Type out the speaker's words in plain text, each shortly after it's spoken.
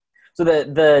So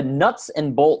the nuts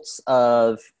and bolts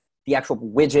of the actual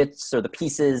widgets or the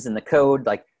pieces and the code,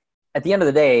 like at the end of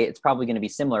the day, it's probably going to be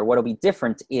similar. What'll be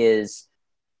different is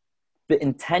the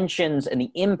intentions and the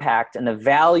impact and the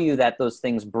value that those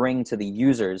things bring to the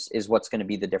users is what's going to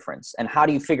be the difference. And how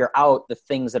do you figure out the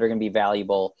things that are going to be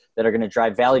valuable, that are going to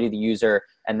drive value to the user,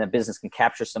 and the business can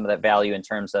capture some of that value in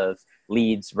terms of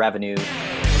leads, revenue.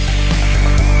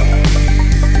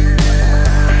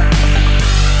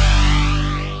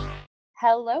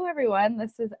 Hello, everyone.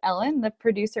 This is Ellen, the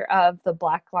producer of The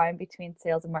Black Line Between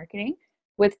Sales and Marketing,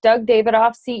 with Doug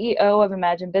Davidoff, CEO of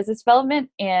Imagine Business Development,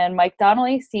 and Mike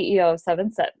Donnelly, CEO of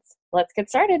 7 Cents. Let's get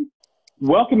started.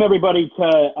 Welcome, everybody,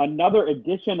 to another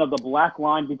edition of The Black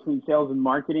Line Between Sales and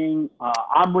Marketing.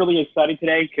 I'm really excited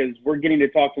today because we're getting to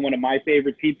talk to one of my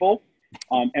favorite people.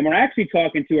 And we're actually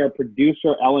talking to our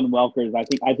producer, Ellen Welkers.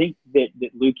 I think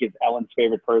that Luke is Ellen's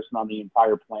favorite person on the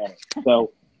entire planet.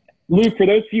 So, Luke, for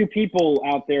those few people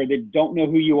out there that don't know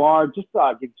who you are, just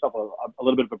give yourself a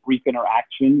little bit of a brief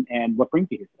interaction and what brings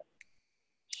you here today.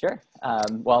 Sure.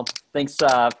 Well, thanks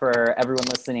for everyone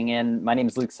listening in. My name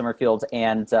is Luke Summerfield,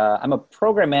 and I'm a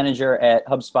program manager at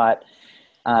HubSpot.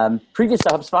 Previous to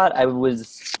HubSpot, I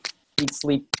was eat,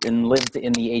 sleep, and lived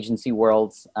in the agency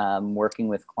world, working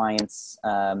with clients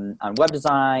on web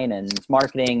design and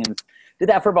marketing, and did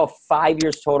that for about 5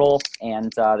 years total. And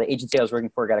the agency I was working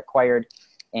for got acquired,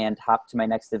 and hopped to my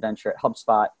next adventure at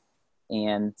HubSpot,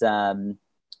 and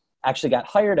actually got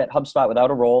hired at HubSpot without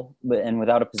a role and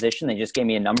without a position. They just gave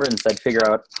me a number and said, figure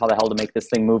out how the hell to make this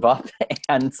thing move up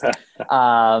and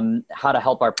how to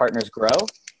help our partners grow.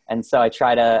 And so I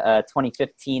tried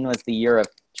 2015 was the year of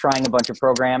trying a bunch of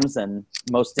programs, and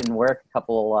most didn't work. A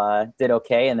couple did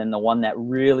okay. And then the one that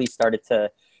really started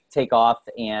to take off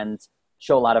and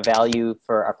show a lot of value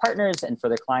for our partners and for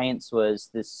their clients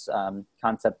was this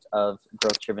concept of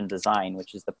growth-driven design,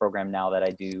 which is the program now that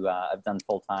I do. I've done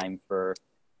full-time for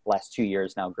the last 2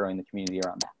 years now, growing the community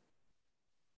around that.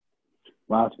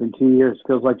 Wow, it's been 2 years.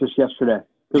 Feels like just yesterday.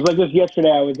 I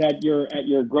was at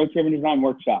your growth-driven design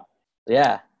workshop.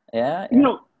 Yeah. You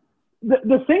know,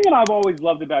 the thing that I've always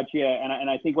loved about you, and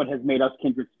I think what has made us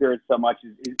kindred spirits so much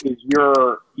is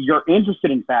you're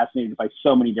interested and fascinated by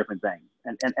so many different things,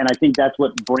 and I think that's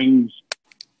what brings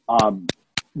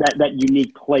that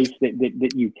unique place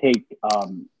that you take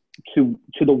to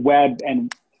the web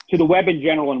and to the web in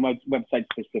general and websites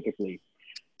specifically.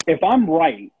 If I'm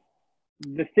right,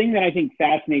 the thing that I think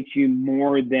fascinates you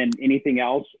more than anything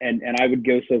else, and I would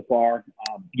go so far,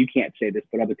 you can't say this,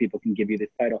 but other people can give you this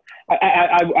title.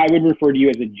 I would refer to you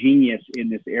as a genius in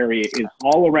this area, is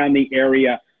all around the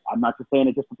area. I'm not just saying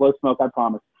it just to blow smoke, I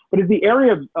promise, but it's the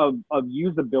area of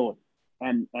usability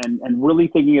and really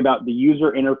thinking about the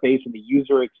user interface and the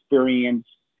user experience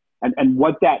and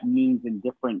what that means in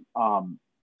different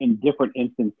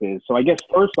instances. So I guess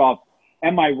first off,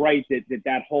 am I right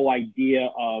that whole idea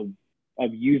of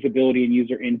usability and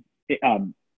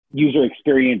user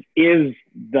experience is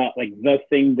the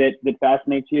thing that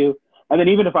fascinates you? And then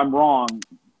even if I'm wrong,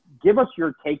 give us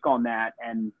your take on that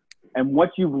and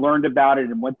what you've learned about it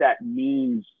and what that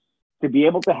means to be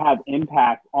able to have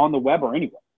impact on the web or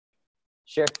anywhere.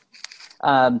 Sure.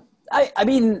 I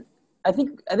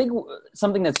think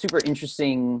something that's super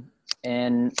interesting,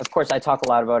 and of course I talk a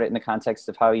lot about it in the context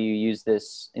of how you use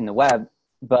this in the web,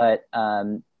 but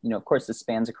of course, this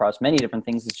spans across many different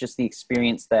things. It's just the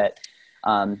experience that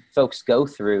folks go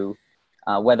through,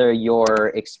 whether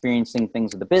you're experiencing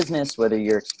things with a business, whether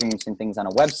you're experiencing things on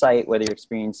a website, whether you're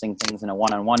experiencing things in a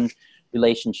one-on-one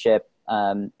relationship.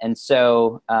 And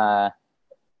so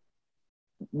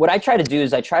what I try to do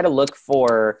is I try to look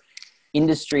for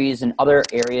industries and other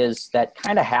areas that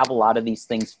kind of have a lot of these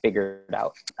things figured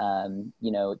out.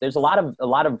 There's a lot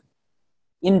of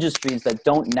industries that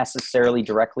don't necessarily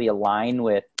directly align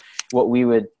with what we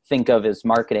would think of as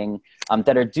marketing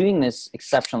that are doing this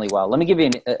exceptionally well. Let me give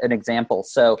you an example.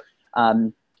 So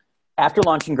after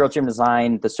launching Growth Driven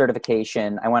Design, the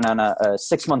certification, I went on a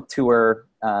 6-month tour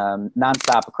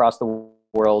nonstop across the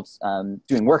world,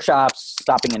 doing workshops,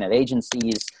 stopping in at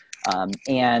agencies.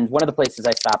 And one of the places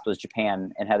I stopped was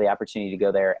Japan, and had the opportunity to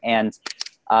go there. And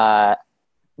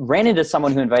ran into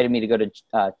someone who invited me to go to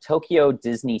Tokyo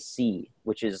Disney Sea,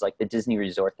 which is like the Disney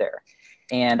resort there.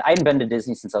 And I hadn't been to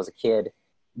Disney since I was a kid.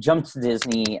 Jumped to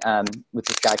Disney with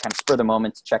this guy, kind of spur of the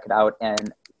moment to check it out.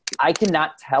 And I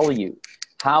cannot tell you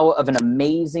how of an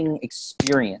amazing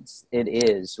experience it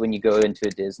is when you go into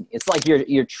a Disney. It's like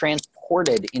you're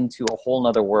transported into a whole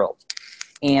nother world.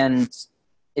 And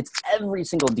it's every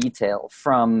single detail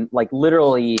from like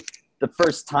literally the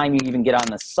first time you even get on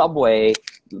the subway,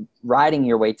 riding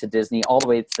your way to Disney, all the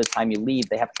way to the time you leave,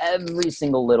 they have every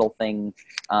single little thing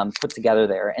put together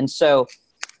there. And so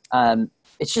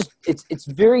it's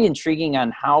very intriguing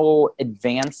on how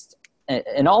advanced,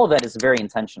 and all of that is very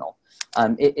intentional.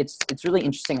 It's really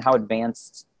interesting how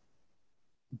advanced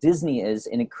Disney is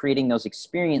in creating those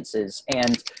experiences.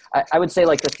 And I would say,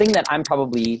 like, the thing that I'm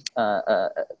probably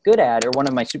good at, or one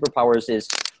of my superpowers, is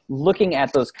looking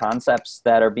at those concepts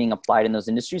that are being applied in those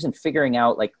industries and figuring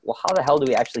out, like, well, how the hell do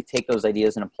we actually take those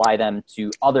ideas and apply them to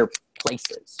other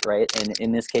places, right? And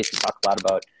in this case, we talk a lot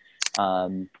about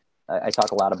I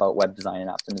talk a lot about web design and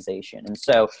optimization. And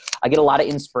so I get a lot of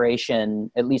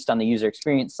inspiration, at least on the user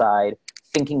experience side,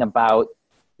 thinking about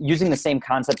using the same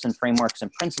concepts and frameworks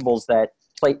and principles that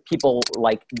people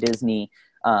like Disney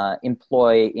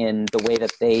employ in the way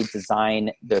that they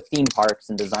design their theme parks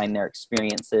and design their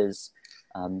experiences.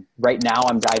 Right now,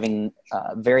 I'm diving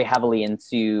very heavily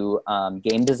into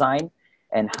game design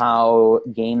and how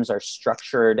games are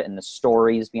structured, and the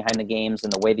stories behind the games,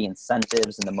 and the way the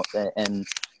incentives and the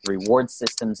reward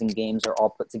systems in games are all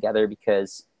put together.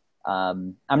 Because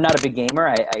I'm not a big gamer.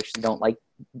 I actually don't like.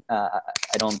 I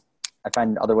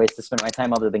find other ways to spend my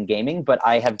time other than gaming. But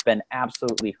I have been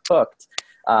absolutely hooked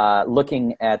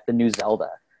looking at the new Zelda.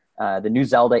 The new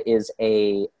Zelda is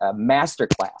a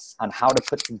masterclass on how to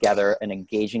put together an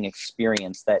engaging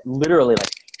experience that literally,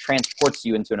 like, transports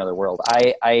you into another world.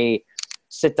 I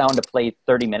sit down to play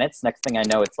 30 minutes. Next thing I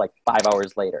know, it's like 5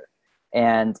 hours later.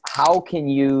 And how can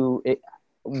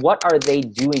what are they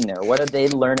doing there? What did they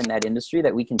learn in that industry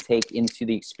that we can take into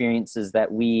the experiences that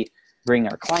we bring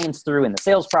our clients through in the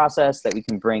sales process, that we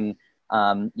can bring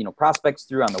prospects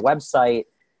through on the website,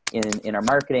 in our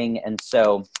marketing? And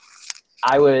so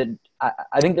I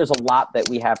think there's a lot that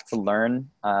we have to learn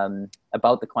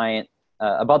about the client,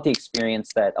 about the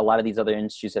experience that a lot of these other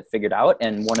industries have figured out.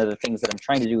 And one of the things that I'm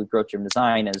trying to do with Growth Driven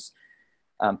Design is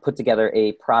put together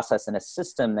a process and a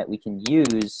system that we can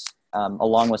use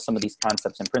along with some of these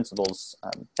concepts and principles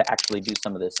to actually do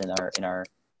some of this in our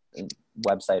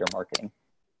website or marketing.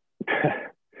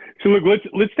 So look,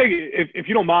 let's take, if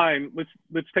you don't mind,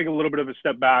 let's take a little bit of a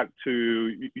step back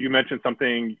to, you mentioned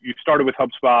something. You started with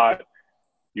HubSpot.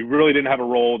 You really didn't have a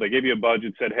role. They gave you a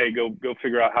budget, said, hey, go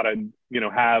figure out how to,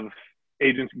 have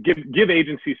agents, give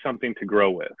agencies something to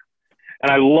grow with.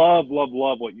 And I love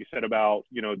what you said about,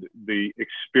 the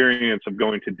experience of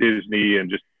going to Disney and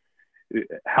just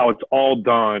how it's all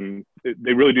done.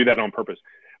 They really do that on purpose.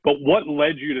 But what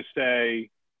led you to say,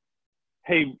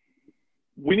 hey,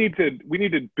 we need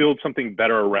to build something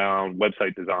better around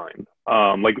website design?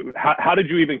 Like, how did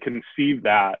you even conceive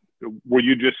that? Were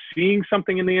you just seeing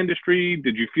something in the industry?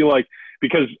 Did you feel like,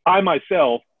 because I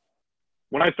myself,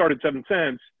 when I started 7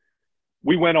 Cents,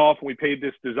 we went off and we paid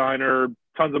this designer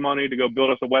tons of money to go build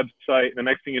us a website. And the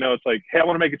next thing you know, it's like, hey, I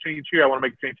want to make a change here. I want to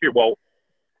make a change here. Well,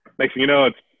 next thing you know,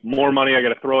 it's more money. I got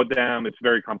to throw it down. It's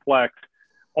very complex.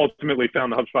 Ultimately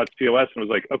found the HubSpot COS and was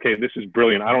like, okay, this is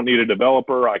brilliant. I don't need a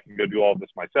developer. I can go do all of this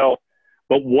myself.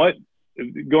 But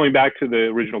going back to the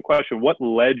original question, what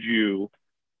led you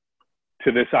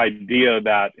to this idea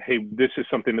that, hey, this is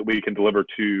something that we can deliver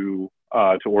to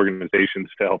organizations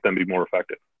to help them be more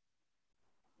effective?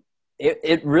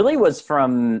 It really was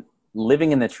from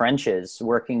living in the trenches,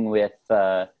 working with,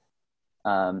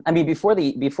 before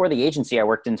the agency, I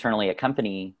worked internally at a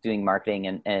company doing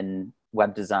marketing and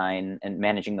web design and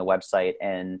managing the website,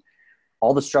 and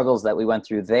all the struggles that we went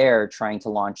through there trying to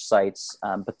launch sites.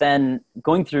 But then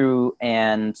going through,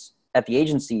 and at the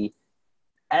agency,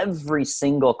 every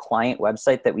single client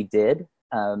website that we did,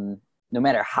 no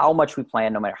matter how much we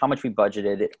planned, no matter how much we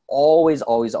budgeted, it always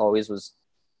was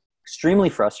extremely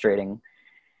frustrating.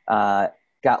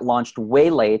 Got launched way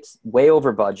late, way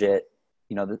over budget,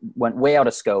 went way out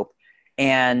of scope.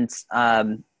 And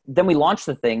then we launched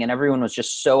the thing, and everyone was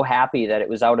just so happy that it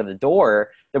was out of the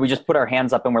door that we just put our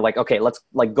hands up and we're like, okay, let's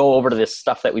go over to this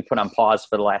stuff that we put on pause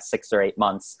for the last 6 or 8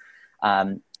 months.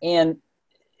 And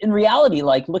in reality,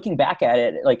 looking back at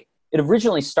it, it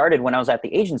originally started when I was at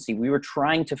the agency. We were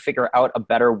trying to figure out a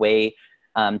better way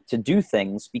to do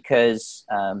things because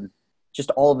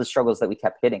just all of the struggles that we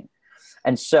kept hitting.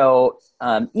 And so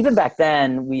even back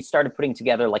then, we started putting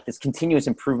together this continuous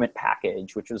improvement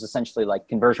package, which was essentially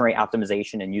conversion rate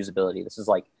optimization and usability. This is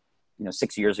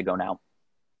 6 years ago now.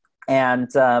 And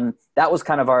that was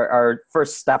kind of our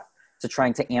first step to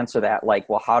trying to answer that,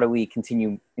 well, how do we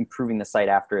continue improving the site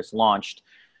after it's launched?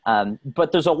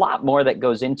 But there's a lot more that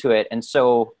goes into it. And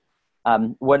so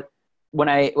when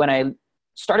I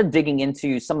started digging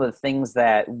into some of the things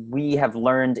that we have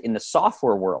learned in the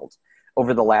software world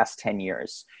over the last 10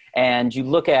 years. And you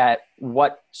look at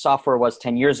what software was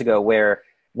 10 years ago, where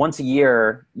once a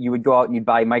year you would go out and you'd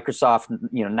buy Microsoft,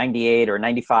 98 or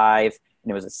 95,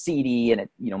 and it was a CD, and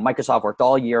Microsoft worked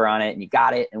all year on it, and you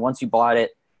got it. And once you bought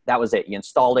it, that was it. You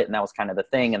installed it, and that was kind of the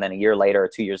thing. And then a year later or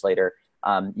 2 years later,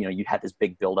 you had this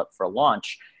big buildup for a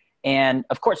launch. And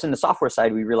of course, in the software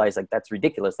side, we realized like that's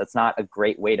ridiculous. That's not a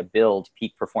great way to build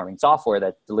peak performing software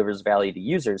that delivers value to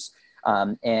users.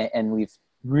 And we've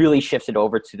really shifted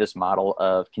over to this model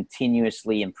of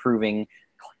continuously improving,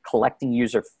 collecting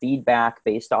user feedback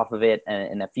based off of it,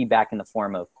 and that feedback in the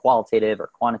form of qualitative or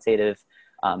quantitative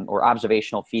or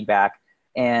observational feedback.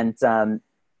 And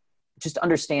just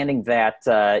understanding that,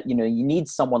 you need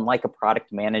someone like a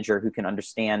product manager who can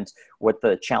understand what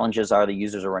the challenges are the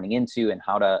users are running into and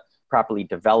how to properly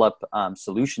develop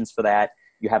solutions for that.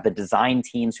 You have the design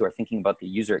teams who are thinking about the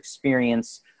user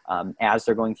experience as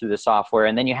they're going through the software.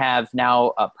 And then you have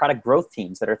now product growth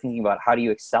teams that are thinking about how do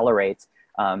you accelerate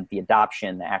the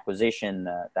adoption, the acquisition,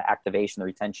 the activation, the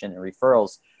retention, and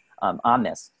referrals on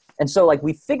this. And so like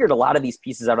we figured a lot of these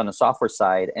pieces out on the software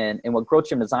side, and what Growth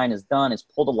Gym Design has done is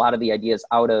pulled a lot of the ideas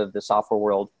out of the software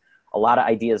world, a lot of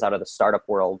ideas out of the startup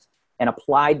world, and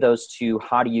applied those to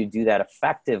how do you do that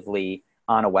effectively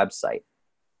on a website.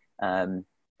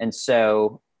 And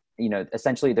so,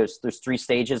 essentially there's 3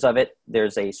 stages of it.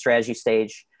 There's a strategy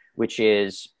stage, which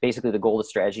is basically the goal of the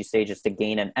strategy stage is to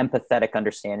gain an empathetic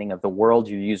understanding of the world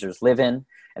your users live in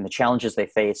and the challenges they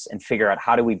face, and figure out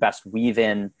how do we best weave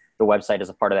in the website as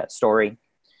a part of that story.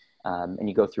 And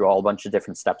you go through a whole bunch of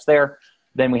different steps there.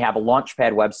 Then we have a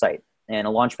Launchpad website. And a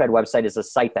Launchpad website is a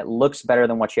site that looks better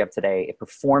than what you have today. It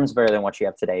performs better than what you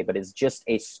have today, but is just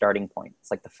a starting point. It's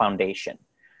like the foundation,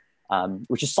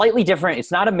 which is slightly different.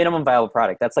 It's not a minimum viable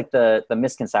product. That's like the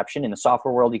misconception. In the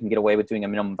software world, you can get away with doing a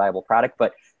minimum viable product.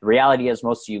 But the reality is,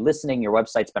 most of you listening, your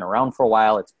website's been around for a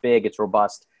while. It's big, it's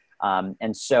robust.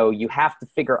 And so you have to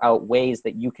figure out ways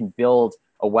that you can build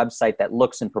a website that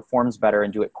looks and performs better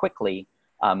and do it quickly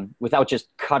without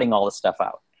just cutting all the stuff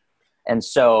out. And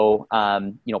so,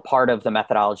 part of the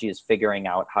methodology is figuring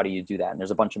out how do you do that. And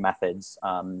there's a bunch of methods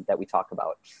that we talk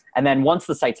about. And then once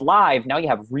the site's live, now you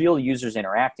have real users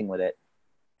interacting with it.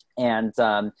 And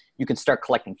you can start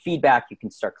collecting feedback. You can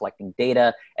start collecting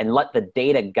data and let the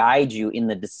data guide you in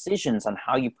the decisions on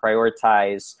how you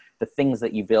prioritize the things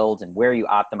that you build and where you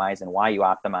optimize and why you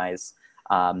optimize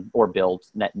or build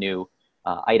net new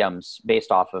items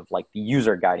based off of like the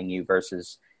user guiding you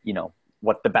versus,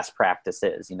 what the best practice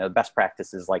is. The best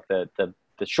practice is like the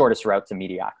shortest route to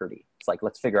mediocrity. It's like,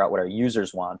 let's figure out what our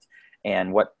users want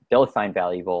and what they'll find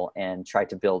valuable and try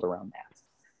to build around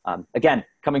that. Again,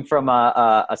 coming from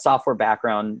a software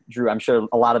background, Drew, I'm sure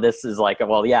a lot of this is like,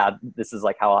 well, yeah, this is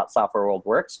like how a software world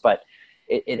works, but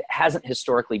it hasn't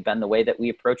historically been the way that we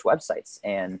approach websites.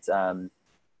 And,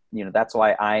 that's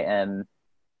why I am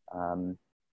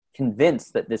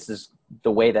convinced that this is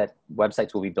the way that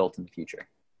websites will be built in the future.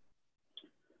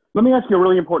 Let me ask you a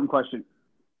really important question.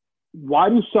 Why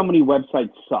do so many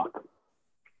websites suck?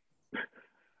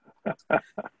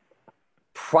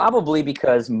 Probably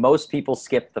because most people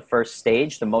skip the first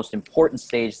stage, the most important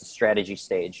stage, the strategy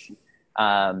stage.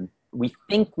 We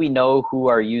think we know who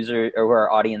our user or who our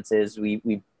audience is.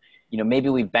 Maybe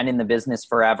we've been in the business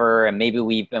forever, and maybe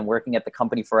we've been working at the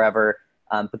company forever.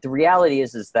 But the reality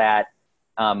is that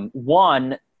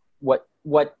one,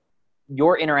 what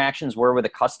your interactions were with a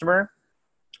customer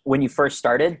when you first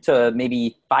started to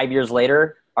maybe 5 years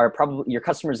later are probably your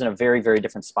customers in a very, very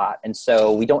different spot. And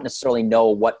so we don't necessarily know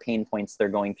what pain points they're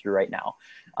going through right now.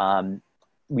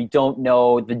 We don't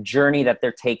know the journey that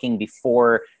they're taking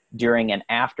before, during, and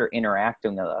after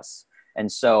interacting with us.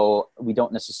 And so we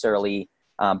don't necessarily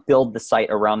build the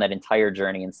site around that entire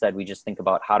journey. Instead, we just think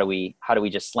about how do we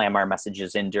just slam our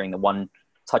messages in during the one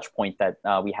touch point that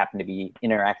we happen to be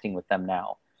interacting with them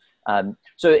now.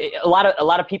 So a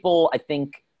lot of people, I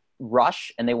think,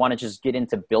 rush and they want to just get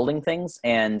into building things.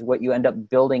 And what you end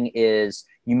up building is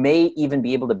you may even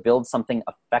be able to build something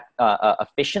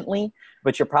efficiently,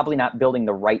 but you're probably not building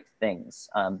the right things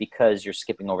because you're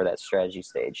skipping over that strategy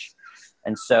stage.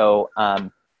 And so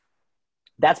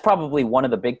that's probably one of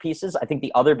the big pieces. I think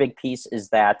the other big piece is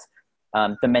that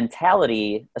the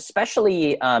mentality,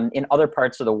 especially in other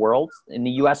parts of the world, in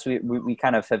the US, we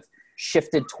kind of have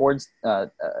shifted towards the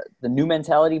new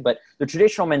mentality, but the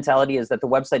traditional mentality is that the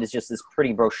website is just this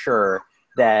pretty brochure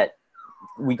that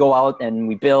we go out and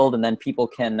we build, and then people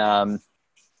can,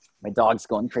 my dog's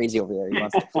going crazy over there. He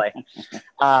wants to play.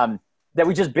 That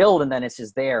we just build and then it's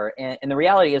just there. And the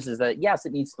reality is that, yes,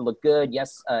 it needs to look good.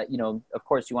 Yes, of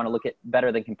course you want to look at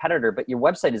better than competitor, but your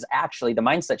website is actually, the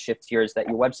mindset shift here is that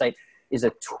your website is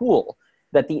a tool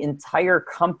that the entire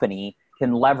company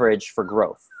can leverage for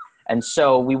growth. And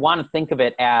so we want to think of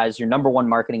it as your number one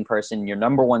marketing person, your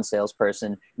number one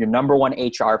salesperson, your number one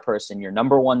HR person, your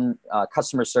number one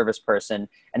customer service person.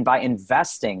 And by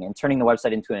investing and turning the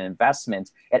website into an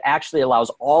investment, it actually allows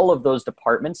all of those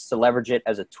departments to leverage it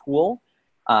as a tool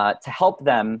to help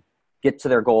them get to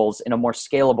their goals in a more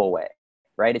scalable way,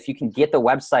 right? If you can get the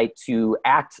website to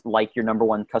act like your number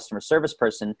one customer service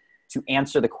person, to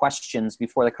answer the questions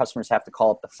before the customers have to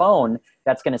call up the phone,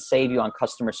 that's going to save you on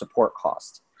customer support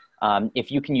costs. If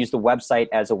you can use the website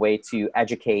as a way to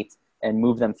educate and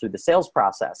move them through the sales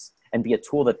process and be a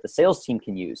tool that the sales team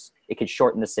can use, it can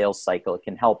shorten the sales cycle. It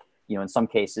can help, in some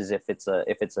cases, if it's a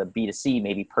B2C,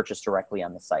 maybe purchase directly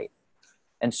on the site.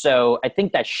 And so I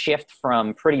think that shift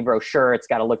from pretty brochure, it's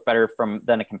got to look better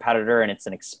than a competitor, and it's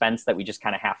an expense that we just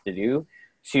kind of have to do,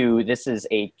 to this is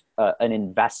an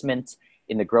investment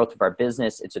in the growth of our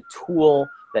business. It's a tool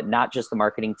that not just the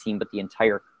marketing team, but the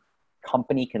entire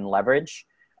company can leverage.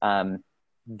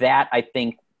 That, I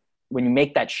think, when you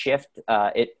make that shift,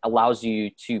 it allows you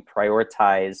to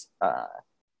prioritize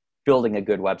building a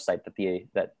good website that the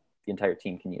entire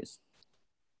team can use.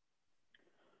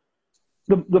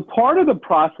 The part of the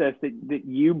process that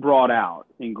you brought out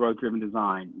in growth-driven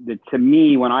design, that to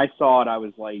me, when I saw it, I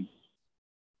was like,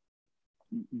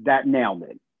 that nailed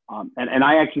it. And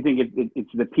I actually think it's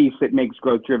the piece that makes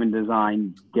growth-driven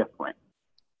design different.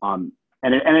 And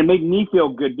it made me feel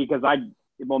good because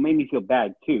it made me feel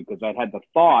bad too, because I'd had the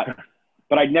thought,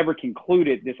 but I'd never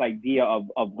concluded this idea of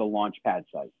the Launchpad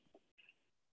site.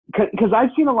 Because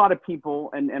I've seen a lot of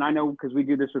people, and I know because we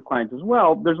do this with clients as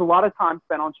well, there's a lot of time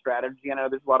spent on strategy. I know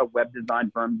there's a lot of web design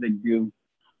firms they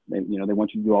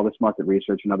want you to do all this market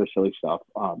research and other silly stuff.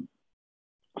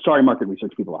 Sorry, market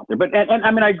research people out there. But and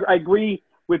I mean, I agree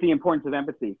with the importance of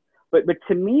empathy. But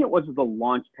to me, it was the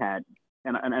Launchpad.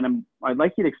 And I'd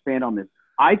like you to expand on this.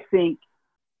 I think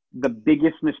the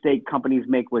biggest mistake companies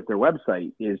make with their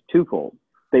website is twofold.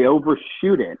 They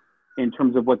overshoot it in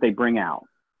terms of what they bring out.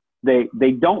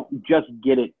 They don't just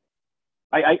get it.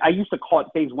 I used to call it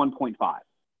phase 1.5.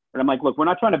 And I'm like, look, we're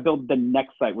not trying to build the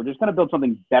next site. We're just going to build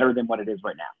something better than what it is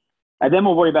right now. And then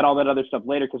we'll worry about all that other stuff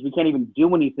later, because we can't even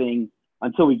do anything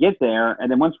until we get there.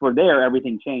 And then once we're there,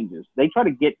 everything changes. They try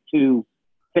to get to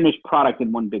finished product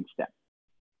in one big step,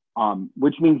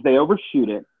 which means they overshoot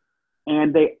it.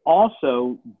 And they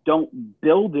also don't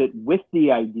build it with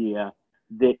the idea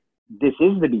that this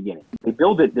is the beginning. They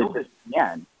build it, this is the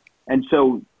end. And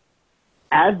so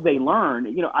as they learn,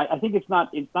 I think it's not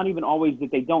even always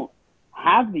that they don't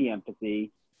have the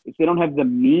empathy. It's they don't have the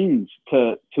means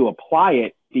to apply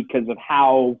it because of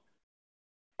how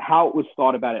it was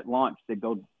thought about at launch. They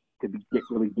build, to get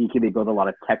really geeky, they build a lot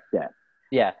of tech debt.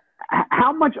 Yeah.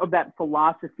 How much of that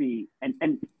philosophy,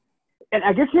 and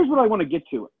I guess here's what I want to get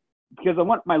to, because I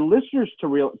want my listeners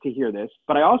to hear this,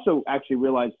 but I also actually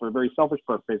realize, for a very selfish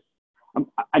purpose,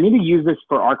 I need to use this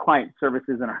for our client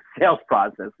services and our sales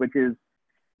process, which is,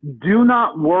 do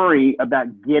not worry about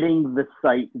getting the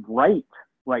site right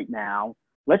now.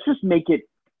 Let's just make it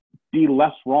be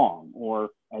less wrong. Or,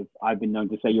 as I've been known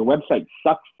to say, your website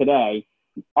sucks today.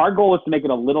 Our goal is to make it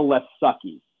a little less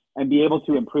sucky and be able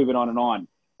to improve it on and on.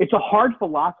 It's a hard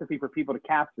philosophy for people to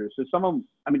capture. So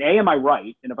am I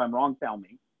right? And if I'm wrong, tell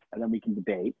me, and then we can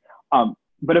debate.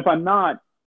 But if I'm not,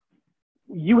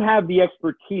 you have the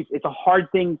expertise. It's a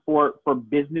hard thing for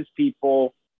business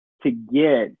people to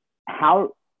get.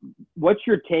 What's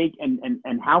your take, and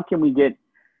how can we get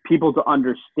people to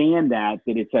understand that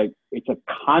it's a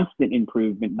constant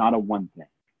improvement, not a one thing?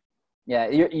 Yeah,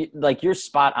 you're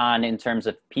spot on in terms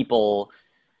of people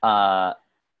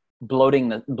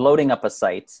bloating up a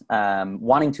site,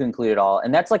 wanting to include it all,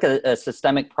 and that's like a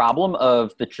systemic problem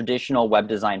of the traditional web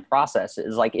design process.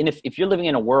 Is like, if you're living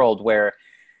in a world where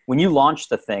when you launch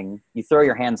the thing, you throw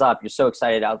your hands up, you're so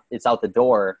excited it's out the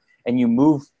door, and you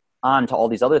move on to all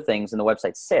these other things and the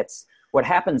website sits, what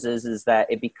happens is that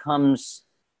it becomes,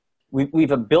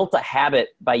 we've built a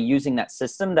habit by using that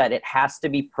system that it has to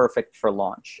be perfect for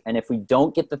launch. And if we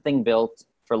don't get the thing built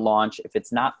for launch, if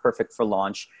it's not perfect for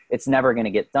launch, it's never going to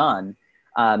get done.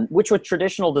 Which with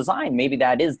traditional design, maybe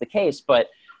that is the case. But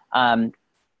the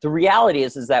reality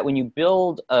is that when you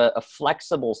build a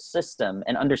flexible system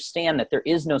and understand that there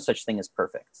is no such thing as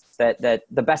perfect, that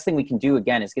the best thing we can do,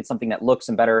 again, is get something that looks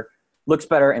better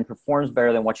and performs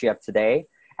better than what you have today,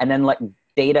 and then let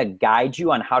data guide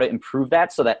you on how to improve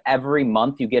that so that every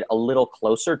month you get a little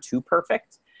closer to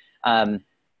perfect.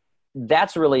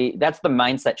 that's the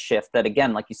mindset shift that,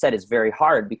 again, like you said, is very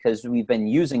hard, because we've been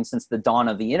using since the dawn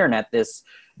of the internet this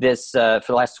for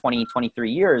the last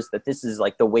 23 years, that this is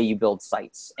like the way you build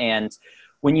sites. And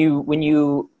when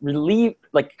you relieve,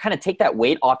 like, kind of take that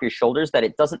weight off your shoulders, that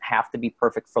it doesn't have to be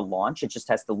perfect for launch, it just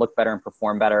has to look better and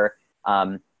perform better,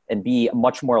 and be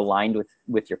much more aligned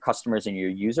with your customers and your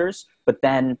users. But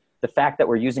then the fact that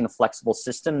we're using a flexible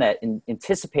system that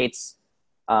anticipates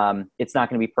it's not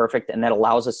going to be perfect, and that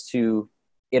allows us to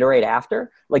iterate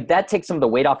after, like, that takes some of the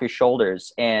weight off your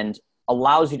shoulders and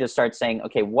allows you to start saying,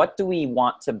 okay, what do we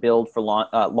want to build for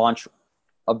launch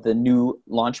of the new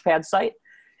Launchpad site?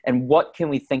 And what can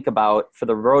we think about for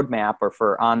the roadmap, or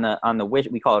for on the wish,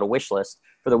 we call it a wish list,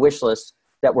 for the wish list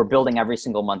that we're building every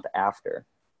single month after.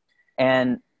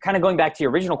 And kind of going back to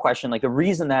your original question, like, the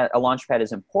reason that a Launchpad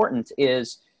is important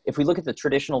is, if we look at the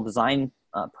traditional design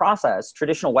process,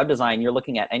 traditional web design, you're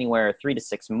looking at anywhere 3 to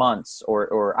 6 months,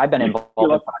 or I've been involved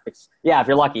in projects. Yeah, if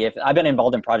you're lucky, I've been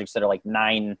involved in projects that are like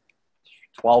 9,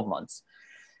 12 months.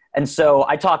 And so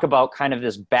I talk about kind of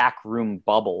this backroom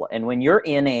bubble. And when you're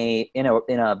in a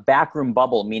backroom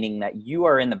bubble, meaning that you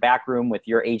are in the back room with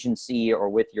your agency or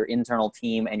with your internal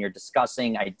team, and you're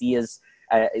discussing ideas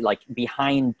like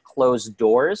behind closed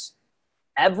doors,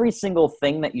 every single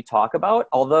thing that you talk about,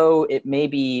 although it may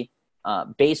be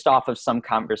based off of some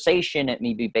conversation, it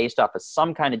may be based off of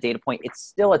some kind of data point, it's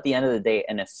still at the end of the day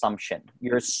an assumption.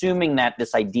 You're assuming that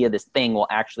this idea, this thing, will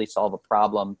actually solve a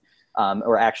problem,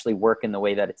 or actually work in the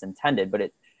way that it's intended.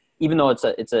 But even though it's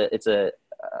a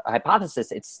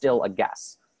hypothesis, it's still a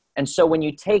guess. And so when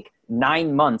you take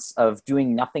 9 months of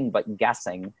doing nothing but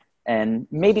guessing, and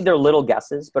maybe they're little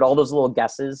guesses, but all those little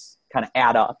guesses kind of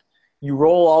add up. You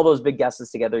roll all those big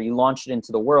guesses together, you launch it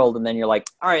into the world, and then you're like,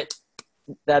 all right,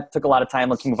 that took a lot of time,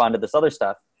 let's move on to this other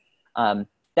stuff.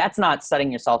 That's not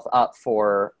setting yourself up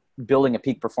for building a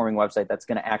peak performing website that's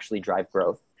going to actually drive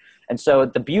growth. And so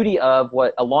the beauty of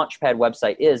what a Launchpad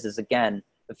website is again,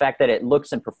 the fact that it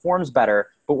looks and performs better,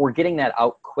 but we're getting that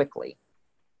out quickly.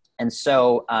 And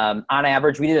so on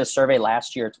average, we did a survey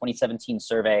last year, 2017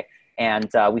 survey,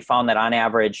 and we found that on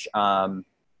average,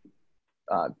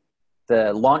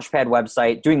 the Launchpad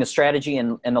website, doing the strategy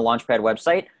and the Launchpad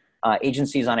website,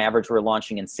 agencies on average were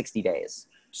launching in 60 days.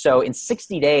 So in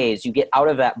 60 days, you get out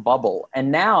of that bubble,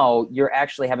 and now you're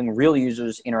actually having real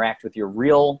users interact with your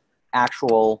real,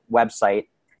 actual website.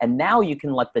 And now you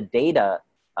can let the data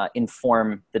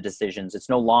inform the decisions. It's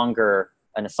no longer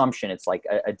an assumption. It's like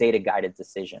a data-guided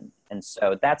decision. And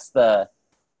so that's kind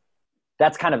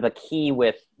of the key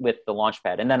with the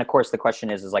Launchpad. And then, of course, the question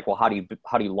is like, well, how do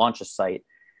you launch a site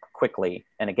quickly?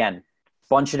 And again,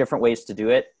 bunch of different ways to do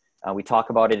it. We talk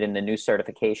about it in the new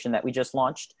certification that we just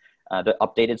launched, the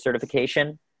updated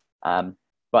certification.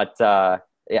 But yeah,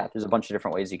 there's a bunch of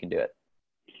different ways you can do it.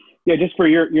 Yeah, just for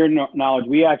your knowledge,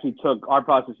 we actually our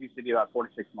process used to be about 4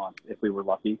 to 6 months if we were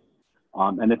lucky.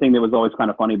 And the thing that was always kind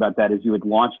of funny about that is you would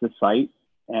launch the site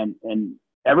and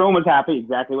everyone was happy,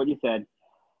 exactly what you said,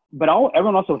 but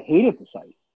everyone also hated the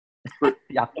site.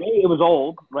 Yeah. It was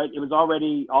old, right? It was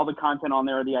already, all the content on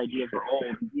there, the ideas were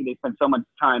old. They spent so much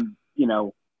time, it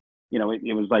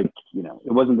was like,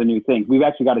 it wasn't the new thing. We've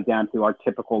actually got it down to our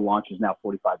typical launch is now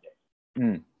 45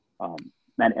 days.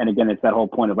 And again, it's that whole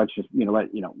point of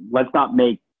let's not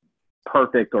make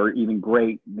perfect or even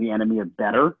great the enemy of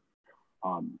better.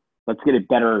 Let's get it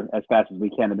better as fast as we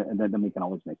can, and then we can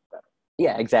always make it better.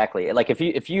 Yeah, exactly. Like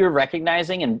if you're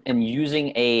recognizing and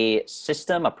using a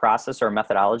system, a process, or a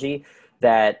methodology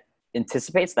that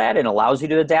anticipates that and allows you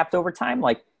to adapt over time,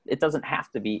 like it doesn't have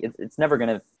to be, it's never going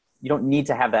to, you don't need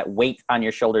to have that weight on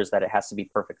your shoulders that it has to be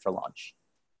perfect for launch.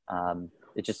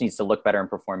 It just needs to look better and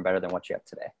perform better than what you have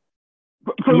today.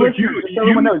 So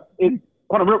everyone knows,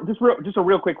 just a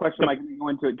real quick question, Mike, go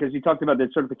into it, because you talked about the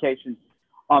certification.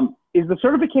 Is the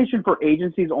certification for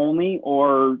agencies only,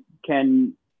 or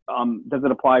does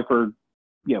it apply for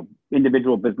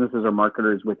individual businesses or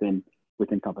marketers within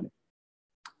companies?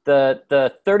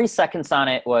 The 30 seconds on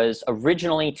it was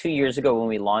originally 2 years ago when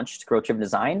we launched Growth Driven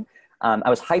Design. I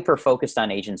was hyper focused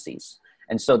on agencies,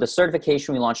 and so the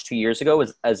certification we launched 2 years ago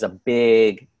was as a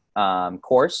big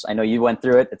course. I know you went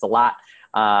through it. It's a lot.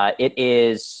 It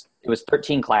was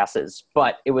 13 classes,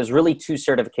 but it was really 2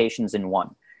 certifications in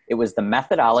one. It was the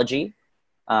methodology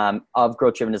of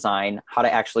Growth Driven Design, how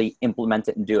to actually implement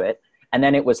it and do it. And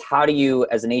then it was how do you,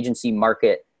 as an agency,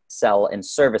 market, sell, and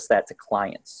service that to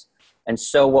clients. And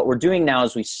so what we're doing now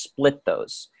is we split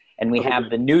those. And we have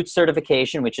the new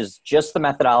certification, which is just the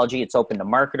methodology. It's open to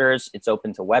marketers. It's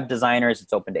open to web designers.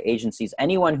 It's open to agencies.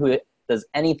 Anyone who does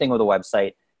anything with a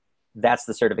website, that's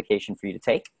the certification for you to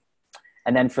take.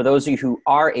 And then for those of you who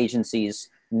are agencies,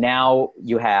 now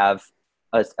you have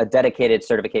a dedicated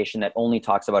certification that only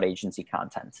talks about agency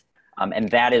content. And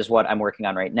that is what I'm working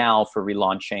on right now for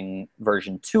relaunching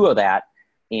version 2 of that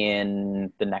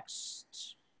in the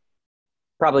next,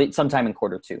 probably sometime in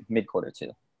mid quarter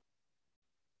two.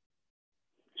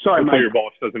 Sorry, Hopefully Mike. your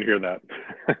boss doesn't hear that.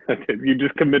 You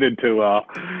just committed to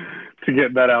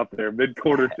get that out there mid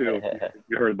quarter two.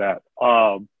 You heard that.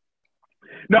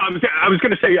 No, I was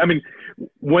going to say, I mean,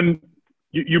 when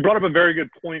you brought up a very good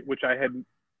point, which I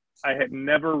had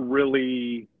never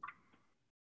really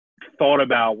thought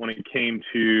about when it came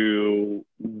to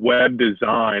web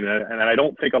design, and I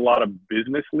don't think a lot of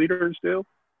business leaders do,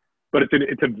 but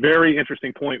it's a very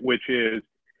interesting point, which is,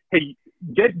 hey,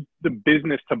 get the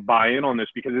business to buy in on this,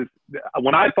 because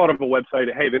when I thought of a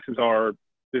website, hey, this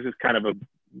is kind of a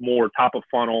more top of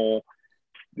funnel,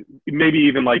 maybe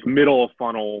even like middle of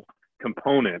funnel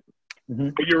component. Mm-hmm.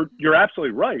 But you're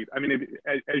absolutely right. I mean,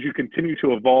 as you continue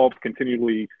to evolve,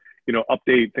 continually,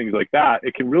 update things like that,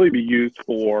 it can really be used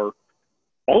for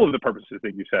all of the purposes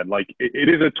that you said. Like it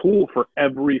is a tool for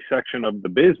every section of the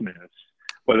business,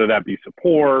 whether that be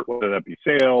support, whether that be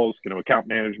sales, account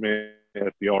management,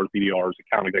 SDRs, BDRs,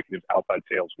 account executives, outside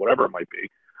sales, whatever it might be,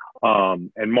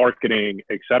 and marketing,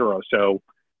 et cetera. So,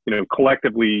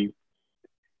 collectively,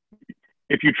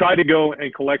 if you try to go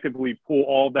and collectively pull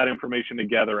all of that information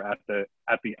together at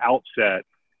the outset,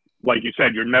 like you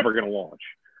said, you're never going to launch.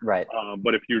 Right.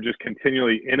 But if you're just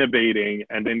continually innovating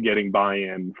and then getting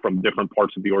buy-in from different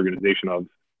parts of the organization of,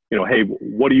 hey,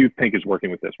 what do you think is working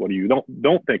with this? What do you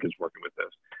don't think is working with this?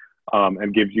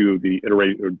 And gives you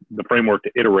the framework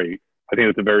to iterate. I think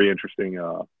it's a very interesting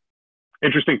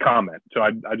comment. So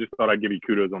I just thought I'd give you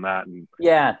kudos on that. And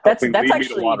yeah, that's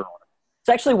actually, it's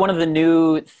actually one of the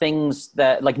new things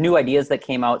that, like, new ideas that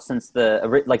came out since the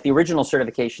original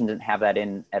certification didn't have that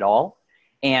in at all.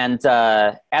 And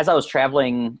as I was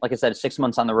traveling, like I said, 6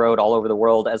 months on the road all over the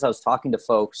world, as I was talking to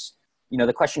folks,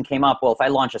 the question came up, well, if I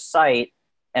launch a site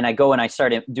and I go and I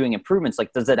start doing improvements,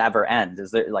 like, does it ever end? Is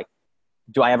there, like,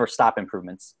 do I ever stop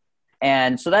improvements?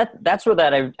 And so that's where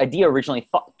that idea originally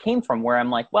came from, where I'm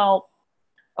like, well,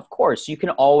 of course, you can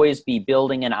always be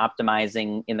building and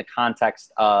optimizing in the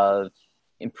context of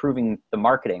improving the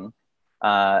marketing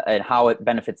and how it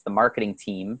benefits the marketing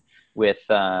team with,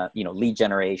 lead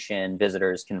generation,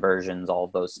 visitors, conversions, all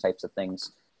of those types of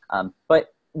things. But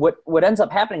what ends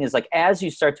up happening is, like, as you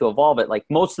start to evolve it, like,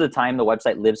 most of the time the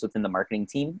website lives within the marketing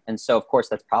team. And so, of course,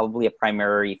 that's probably a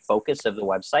primary focus of the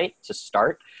website to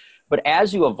start. But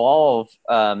as you evolve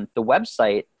the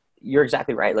website, you're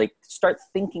exactly right. Like, start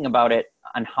thinking about it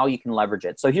on how you can leverage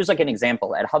it. So here's like an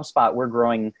example. At HubSpot, we're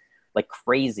growing like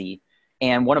crazy.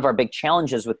 And one of our big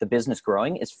challenges with the business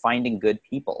growing is finding good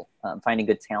people, finding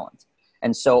good talent.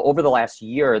 And so over the last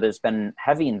year, there's been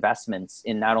heavy investments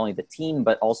in not only the team,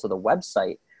 but also the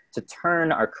website to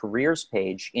turn our careers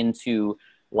page into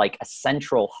like a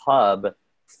central hub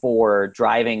for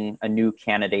driving a new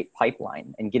candidate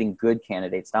pipeline and getting good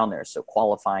candidates down there. So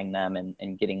qualifying them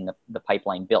and getting the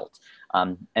pipeline built.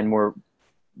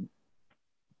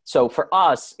 So for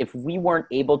us, if we weren't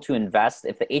able to invest,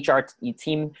 if the HR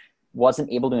team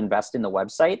wasn't able to invest in the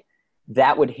website,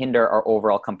 that would hinder our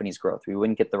overall company's growth. We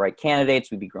wouldn't get the right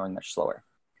candidates. We'd be growing much slower.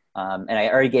 And I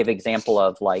already gave an example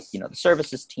of, like, the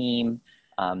services team.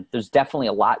 There's definitely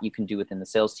a lot you can do within the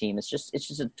sales team. It's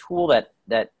just a tool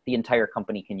that the entire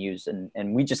company can use.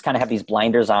 And we just kind of have these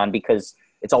blinders on because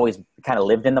it's always kind of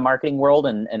lived in the marketing world.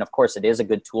 And of course it is a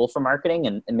good tool for marketing,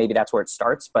 and maybe that's where it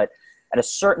starts. But at a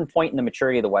certain point in the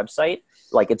maturity of the website,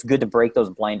 like, it's good to break those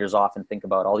blinders off and think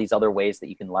about all these other ways that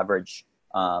you can leverage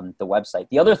the website.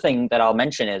 The other thing that I'll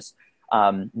mention is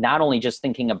not only just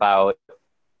thinking about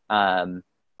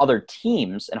other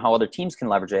teams and how other teams can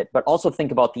leverage it, but also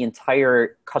think about the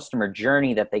entire customer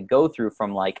journey that they go through,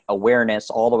 from like awareness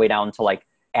all the way down to like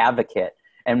advocate.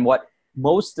 And what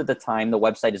most of the time the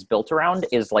website is built around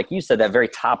is, like you said, that very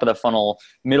top of the funnel,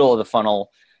 middle of the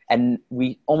funnel. And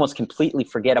we almost completely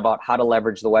forget about how to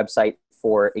leverage the website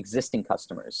for existing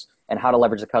customers and how to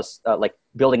leverage like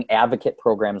building advocate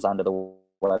programs onto the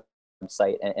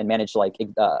website and manage like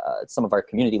some of our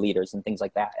community leaders and things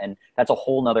like that. And that's a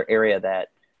whole nother area that,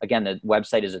 again, the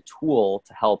website is a tool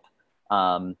to help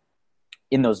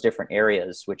in those different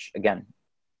areas, which again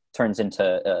turns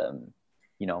into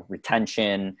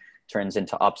retention, turns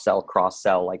into upsell,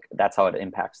 cross-sell. Like, that's how it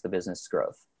impacts the business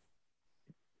growth.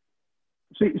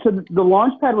 So the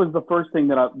Launchpad was the first thing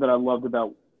that I loved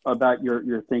about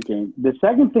your thinking. The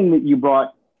second thing that you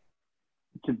brought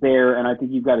to bear, and I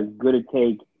think you've got as good a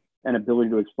take and ability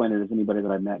to explain it as anybody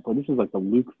that I've met. But this is like the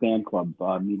Luke fan club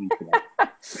meeting today.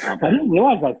 I didn't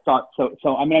realize I thought so.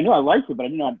 So I mean, I knew I liked it, but I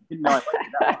didn't know I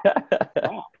liked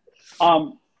it.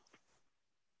 Wow.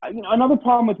 Another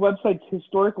problem with websites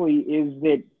historically is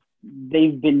that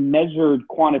they've been measured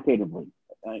quantitatively.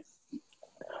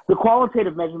 The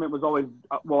qualitative measurement was always,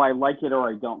 well, I like it or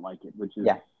I don't like it, which is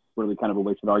really kind of a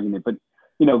wasted argument. But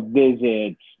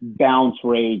visits, bounce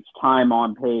rates, time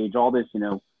on page, all this,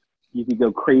 you could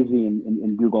go crazy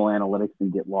in Google Analytics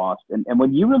and get lost. And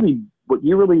what you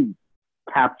really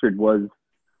captured was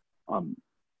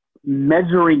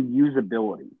measuring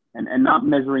usability, and not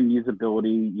measuring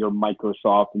usability. You're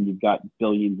Microsoft and you've got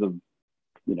billions of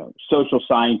social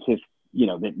scientists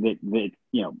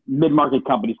that mid-market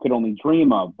companies could only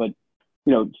dream of, but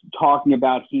talking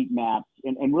about heat maps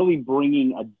and really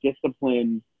bringing a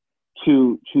discipline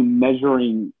to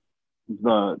measuring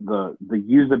the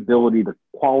usability, the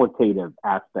qualitative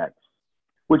aspects,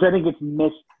 which I think it's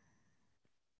missed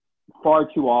far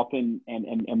too often,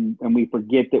 and we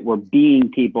forget that we're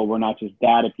being people. We're not just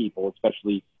data people,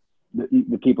 especially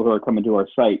the people who are coming to our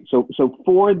site. So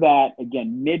for that,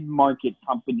 again, mid-market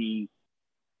company,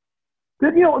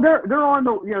 they're on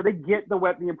the, they get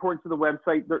the importance of the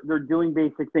website. They're doing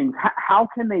basic things. How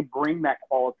can they bring that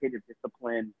qualitative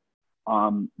discipline?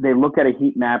 They look at a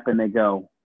heat map and they go,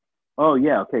 oh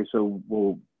yeah, okay, so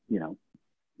we'll,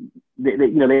 they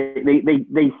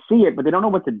see it, but they don't know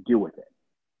what to do with it.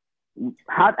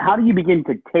 How do you begin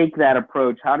to take that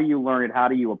approach? How do you learn it? How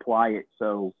do you apply it?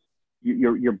 So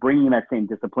you're bringing that same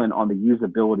discipline on the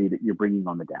usability that you're bringing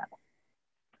on the data,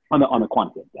 on the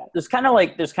quantitative data. There's kind of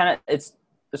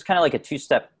like a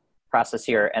two-step process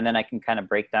here, and then I can kind of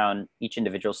break down each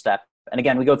individual step. And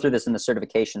again, we go through this in the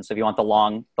certification. So if you want the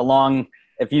long,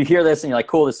 if you hear this and you're like,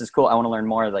 cool, this is cool, I want to learn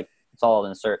more, like it's all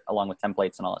in the cert along with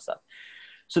templates and all that stuff.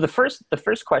 So the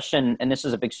first question, and this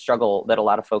is a big struggle that a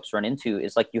lot of folks run into,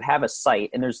 is like you have a site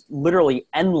and there's literally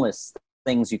endless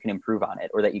things you can improve on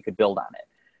it or that you could build on it.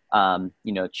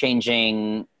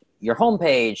 Changing your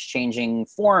homepage, changing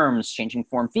forms, changing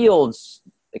form fields,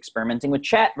 experimenting with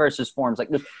chat versus forms, like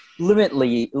there's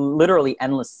literally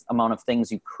endless amount of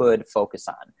things you could focus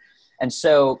on. And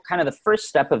so kind of the first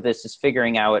step of this is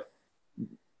figuring out,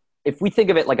 if we think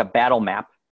of it like a battle map,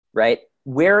 right?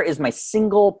 Where is my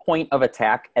single point of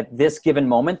attack at this given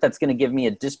moment that's going to give me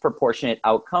a disproportionate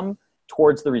outcome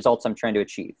towards the results I'm trying to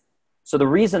achieve? So the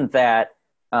reason that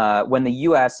when the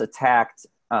U.S. attacked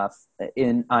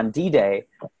on D-Day,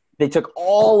 they took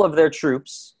all of their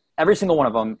troops, every single one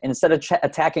of them, and instead of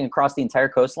attacking across the entire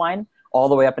coastline, all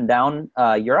the way up and down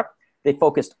Europe, they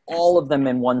focused all of them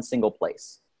in one single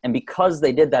place. And because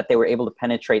they did that, they were able to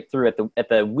penetrate through at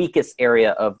the weakest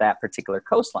area of that particular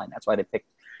coastline. That's why they picked.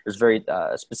 There's very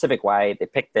specific why they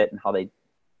picked it and how they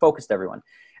focused everyone.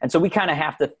 And so we kind of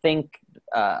have to think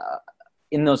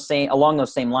along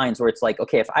those same lines, where it's like,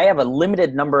 okay, if I have a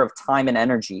limited number of time and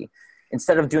energy,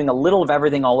 instead of doing a little of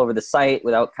everything all over the site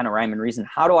without kind of rhyme and reason,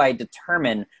 how do I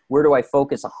determine where do I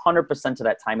focus 100% of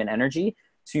that time and energy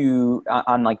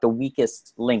on like the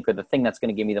weakest link or the thing that's going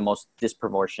to give me the most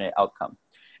disproportionate outcome?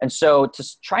 And so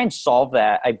to try and solve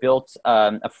that, I built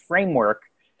a framework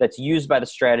that's used by the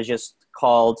strategist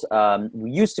called,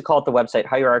 we used to call it the website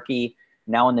hierarchy.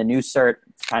 Now in the new cert,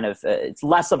 it's kind of, it's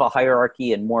less of a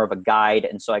hierarchy and more of a guide.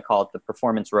 And so I call it the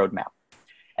performance roadmap.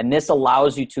 And this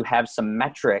allows you to have some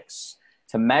metrics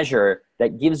to measure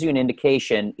that gives you an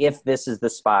indication if this is the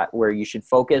spot where you should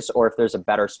focus or if there's a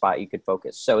better spot you could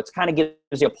focus. So it's kind of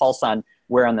gives you a pulse on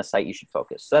where on the site you should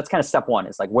focus. So that's kind of step one,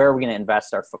 is like, where are we going to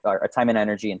invest our time and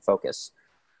energy and focus?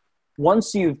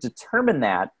 Once you've determined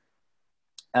that,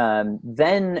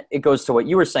 then it goes to what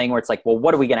you were saying, where it's like, well,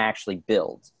 what are we going to actually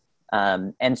build?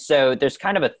 And so there's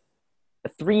kind of a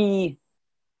three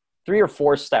or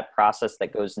four step process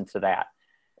that goes into that.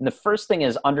 And the first thing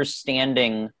is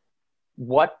understanding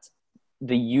what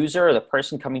the user or the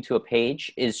person coming to a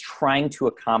page is trying to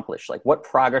accomplish. Like, what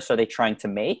progress are they trying to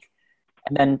make?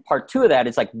 And then part two of that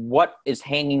is like, what is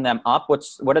hanging them up?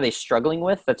 What are they struggling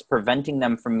with that's preventing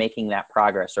them from making that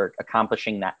progress or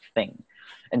accomplishing that thing?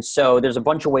 And so there's a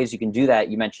bunch of ways you can do that.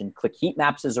 You mentioned click heat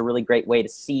maps is a really great way to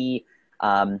see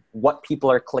what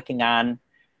people are clicking on.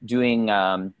 Doing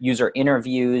user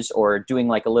interviews or doing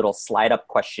like a little slide up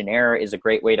questionnaire is a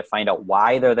great way to find out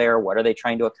why they're there. What are they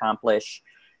trying to accomplish?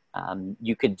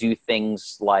 You could do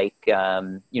things like,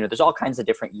 there's all kinds of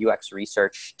different UX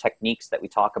research techniques that we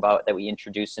talk about, that we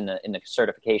introduce in the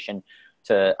certification,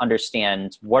 to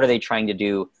understand what are they trying to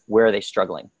do? Where are they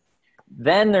struggling?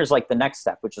 Then there's like the next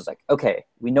step, which is like, okay,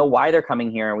 we know why they're coming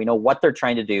here. We know what they're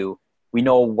trying to do. We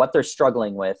know what they're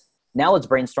struggling with. Now let's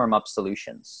brainstorm up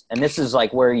solutions. And this is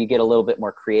like where you get a little bit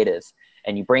more creative.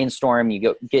 and you brainstorm,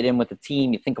 you get in with the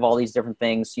team, you think of all these different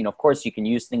things. Of course you can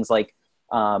use things like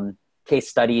case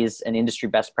studies and industry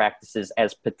best practices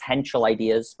as potential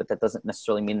ideas, but that doesn't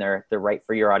necessarily mean they're right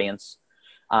for your audience.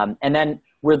 And then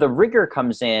where the rigor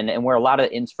comes in, and where a lot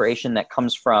of inspiration that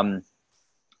comes from,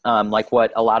 like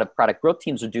what a lot of product growth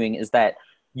teams are doing, is that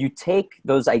you take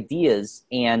those ideas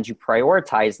and you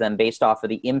prioritize them based off of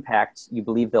the impact you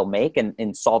believe they'll make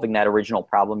in solving that original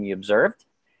problem you observed.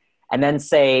 And then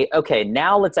say, okay,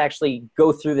 now let's actually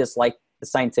go through this like the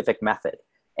scientific method.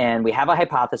 And we have a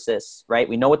hypothesis, right?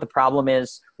 We know what the problem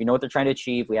is. We know what they're trying to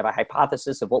achieve. We have a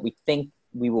hypothesis of what we think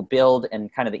we will build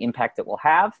and kind of the impact it will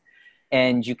have.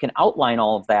 And you can outline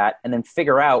all of that and then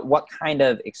figure out what kind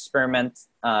of experiment,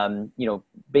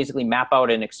 basically map out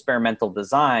an experimental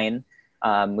design,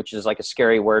 which is like a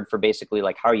scary word for basically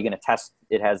like, how are you going to test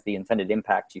it has the intended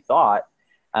impact you thought?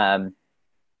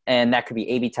 And that could be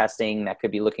A/B testing. That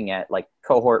could be looking at like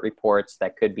cohort reports.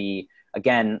 That could be,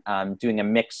 again, doing a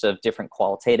mix of different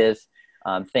qualitative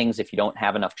things if you don't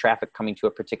have enough traffic coming to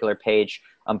a particular page.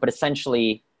 But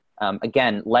essentially,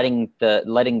 again, letting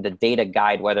the data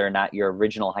guide whether or not your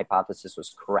original hypothesis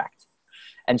was correct.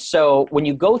 And so when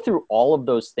you go through all of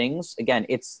those things, again,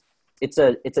 it's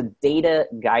a data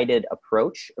guided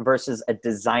approach versus a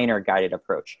designer guided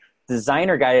approach.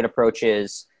 Designer guided approach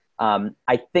is,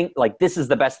 I think like this is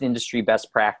the best industry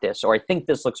best practice, or I think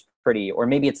this looks pretty, or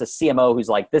maybe it's a CMO who's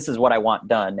like, this is what I want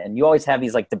done. And you always have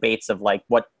these like debates of like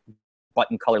what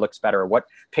button color looks better, or what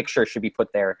picture should be put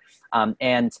there.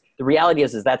 And the reality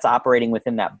is that's operating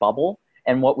within that bubble.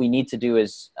 And what we need to do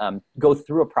is go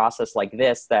through a process like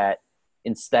this, that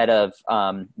instead of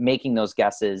making those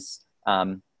guesses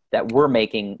that we're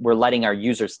letting our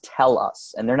users tell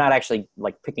us, and they're not actually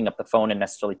like picking up the phone and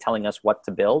necessarily telling us what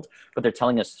to build, but they're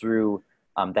telling us through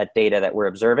that data that we're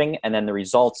observing and then the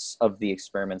results of the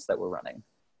experiments that we're running.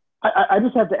 I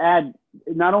just have to add,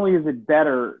 not only is it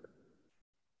better,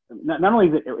 not only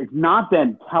is it's not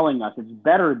them telling us, it's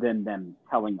better than them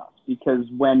telling us, because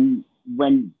when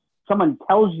someone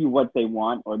tells you what they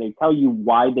want, or they tell you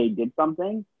why they did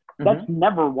something, that's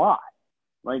never why.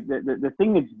 Right? The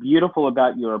thing that's beautiful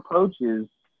about your approach is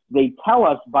they tell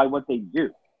us by what they do.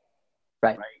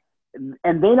 Right.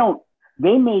 And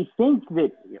they may think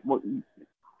that, well,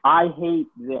 I hate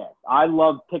this. I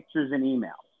love pictures and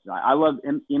emails. I love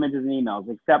images and emails,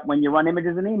 except when you run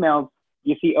images and emails,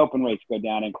 you see open rates go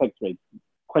down and click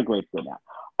rates go down.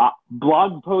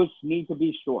 Blog posts need to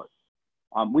be short.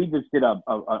 We just did a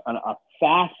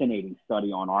fascinating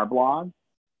study on our blog.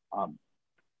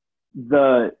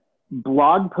 The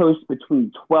blog posts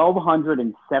between 1,200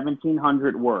 and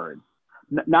 1,700 words.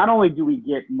 Not only do we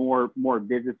get more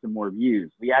visits and more views,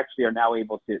 we actually are now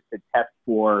able to test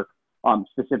for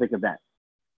specific events.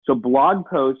 So blog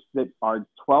posts that are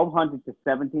 1,200 to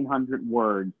 1,700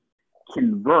 words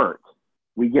convert.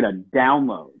 We get a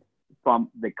download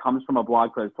that comes from a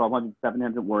blog post, 1,200 to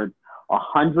 1,700 words,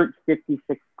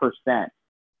 156%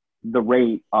 the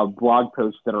rate of blog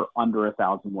posts that are under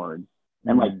 1,000 words.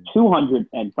 And like 200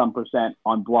 and some percent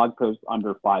on blog posts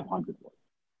under 500 words.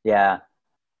 Yeah.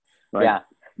 Right? Yeah.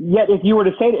 Yet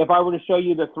if I were to show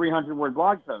you the 300 word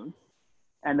blog post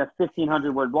and the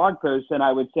 1,500 word blog post, then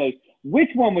I would say, which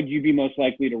one would you be most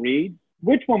likely to read?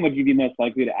 Which one would you be most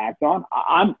likely to act on?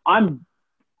 I'm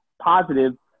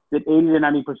positive that 80 to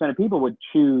 90% of people would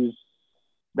choose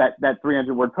that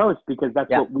 300 word post, because that's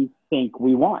what we think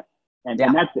we want. And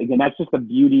that's just the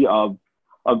beauty of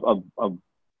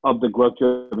the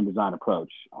growth-driven design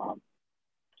approach.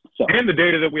 And the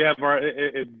data that we have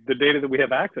the data that we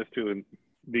have access to in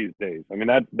these days. I mean,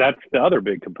 that's the other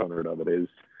big component of it, is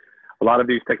a lot of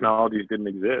these technologies didn't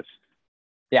exist.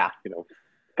 Yeah.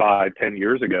 5-10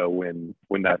 years ago when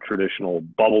that traditional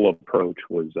bubble approach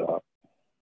was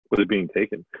being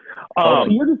taken.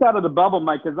 You're just out of the bubble,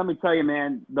 Mike, because let me tell you,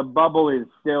 man, the bubble is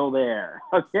still there.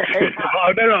 Okay.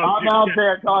 No. I'm out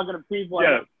there talking to people. Yeah.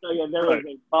 I can tell you there is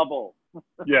a bubble.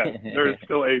 Yeah, there's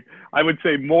still I would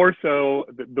say more so,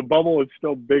 the bubble is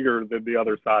still bigger than the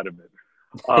other side of it.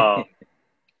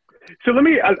 So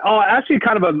I'll ask you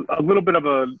kind of a little bit of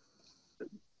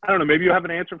I don't know, maybe you have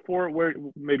an answer for it, where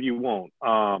maybe you won't.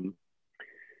 How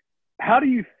do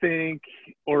you think,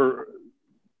 or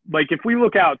like if we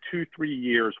look out 2-3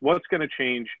 years, what's going to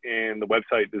change in the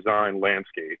website design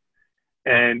landscape?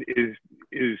 And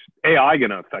is AI going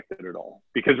to affect it at all?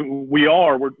 Because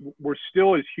we're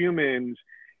still, as humans,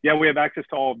 we have access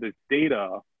to all of this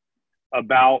data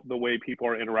about the way people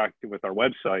are interacting with our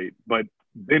website, but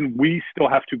then we still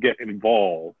have to get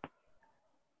involved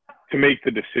to make the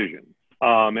decision.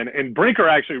 And Brinker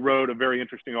actually wrote a very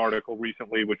interesting article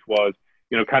recently, which was,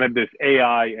 kind of this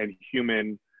AI and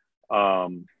human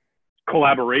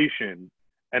collaboration.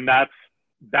 And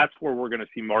that's where we're going to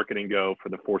see marketing go for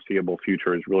the foreseeable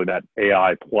future, is really that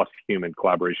AI plus human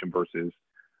collaboration versus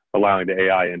allowing the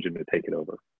AI engine to take it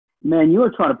over. Man, you are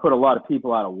trying to put a lot of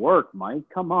people out of work, Mike.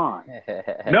 Come on.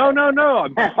 No.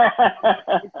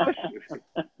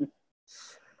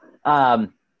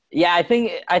 Yeah, I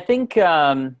think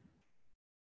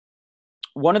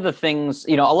one of the things,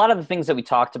 a lot of the things that we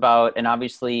talked about, and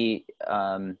obviously,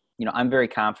 I'm very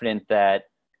confident that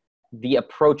the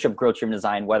approach of growth-driven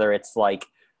design, whether it's like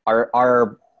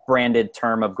our branded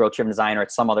term of growth-driven design or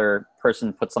it's some other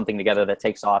person put something together that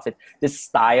takes off, this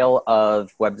style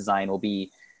of web design will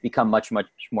become much, much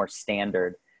more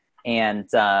standard. And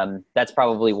that's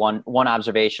probably one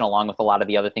observation, along with a lot of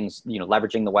the other things,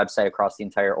 leveraging the website across the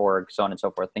entire org, so on and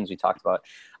so forth, things we talked about.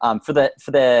 For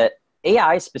the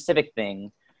AI specific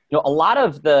thing, a lot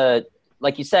of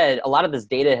like you said, a lot of this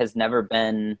data has never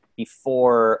been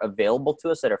before available to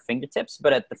us at our fingertips.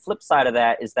 But at the flip side of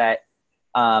that is that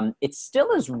it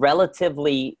still is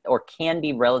relatively, or can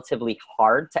be relatively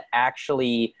hard to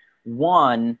actually,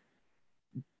 one,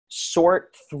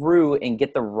 sort through and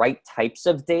get the right types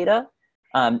of data.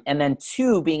 And then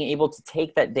two, being able to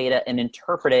take that data and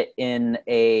interpret it in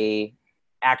a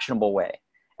actionable way.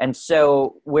 And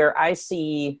so where I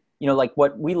see, like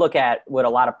what we look at, what a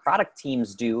lot of product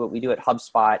teams do, what we do at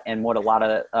HubSpot, and what a lot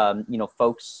of,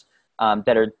 folks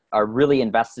that are really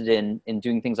invested in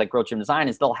doing things like growth-driven design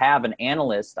is they'll have an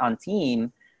analyst on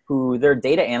team who they're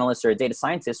data analyst or a data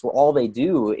scientist, where all they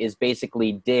do is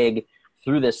basically dig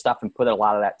through this stuff and put a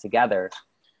lot of that together.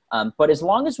 But as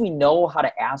long as we know how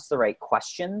to ask the right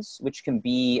questions, which can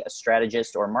be a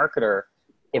strategist or a marketer,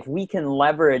 if we can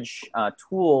leverage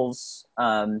tools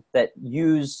that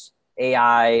use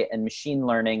AI and machine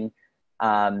learning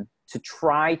to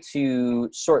try to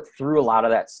sort through a lot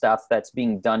of that stuff that's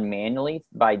being done manually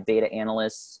by data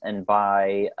analysts and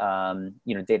by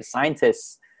data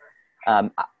scientists,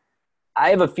 I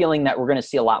have a feeling that we're going to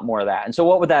see a lot more of that. And so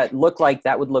what would that look like?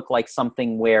 That would look like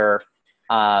something where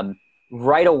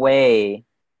right away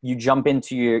you jump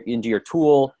into your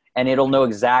tool and it'll know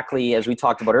exactly, as we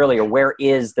talked about earlier, where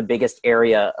is the biggest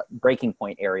area, breaking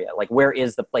point area? Like, where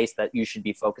is the place that you should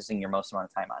be focusing your most amount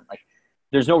of time on? Like,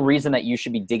 there's no reason that you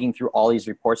should be digging through all these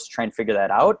reports to try and figure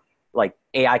that out. Like,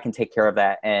 AI can take care of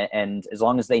that. And as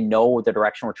long as they know the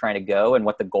direction we're trying to go and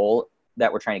what the goal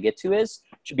that we're trying to get to is,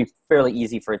 it should be fairly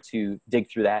easy for it to dig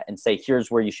through that and say,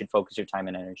 here's where you should focus your time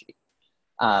and energy.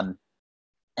 And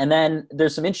then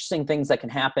there's some interesting things that can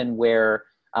happen where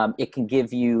it can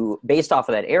give you, based off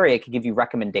of that area, it can give you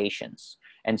recommendations.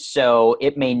 And so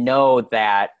it may know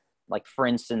that, like, for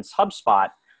instance,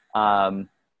 HubSpot,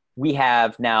 we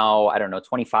have now,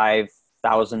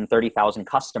 25,000, 30,000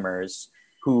 customers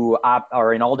who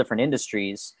are in all different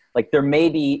industries. Like,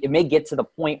 it may get to the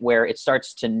point where it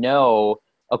starts to know,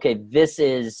 okay, this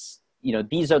is,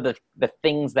 these are the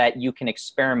things that you can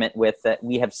experiment with that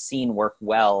we have seen work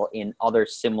well in other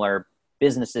similar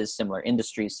businesses, similar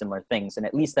industries, similar things. And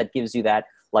at least that gives you that,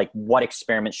 like, what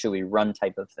experiment should we run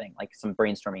type of thing, like some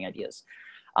brainstorming ideas.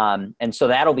 And so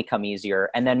that'll become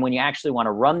easier. And then when you actually want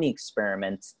to run the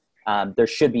experiment, there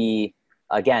should be,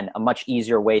 again, a much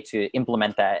easier way to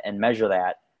implement that and measure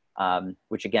that,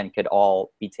 which again could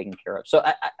all be taken care of. So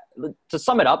to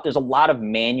sum it up, there's a lot of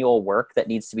manual work that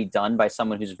needs to be done by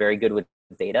someone who's very good with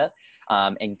data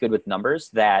and good with numbers.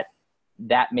 That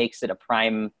makes it a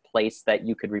prime place that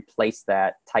you could replace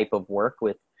that type of work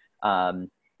with,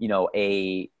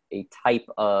 a type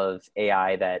of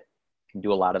AI that can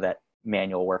do a lot of that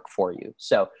manual work for you.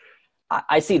 So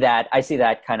I see that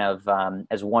kind of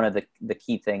as one of the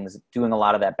key things, doing a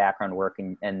lot of that background work.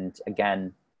 And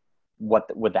again,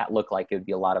 what would that look like? It would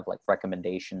be a lot of, like,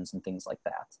 recommendations and things like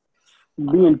that.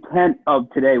 The intent of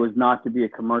today was not to be a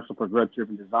commercial for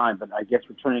growth-driven design, but I guess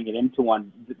we're turning it into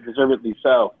one, deservedly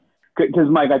so. Because,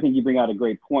 Mike, I think you bring out a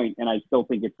great point, and I still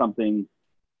think it's something,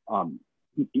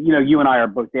 you and I are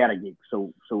both data geeks,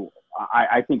 so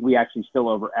I think we actually still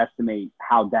overestimate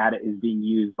how data is being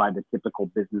used by the typical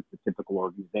business, the typical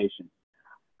organization.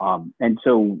 And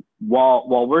so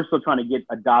while we're still trying to get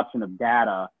adoption of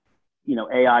data,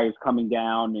 AI is coming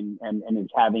down and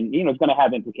it's having, it's going to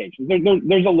have implications.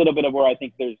 There's a little bit of where I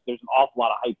think there's an awful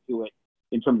lot of hype to it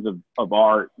in terms of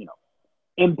our,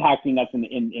 impacting us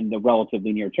in the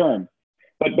relatively near term.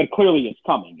 But clearly it's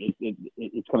coming.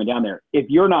 It's coming down there. If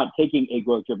you're not taking a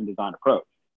growth-driven design approach,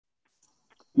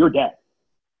 you're dead.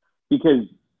 Because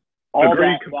all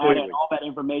that data and all that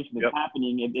information that's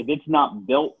happening, if it's not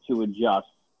built to adjust,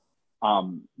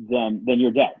 then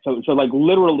you're dead. So like,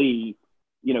 literally,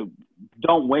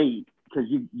 don't wait, because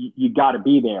you got to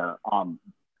be there.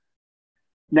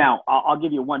 Now, I'll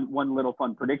give you one little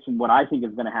fun prediction. What I think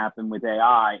is going to happen with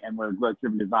AI and where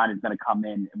growth-driven design is going to come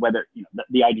in, whether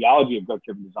the ideology of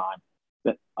growth-driven design.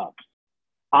 That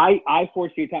I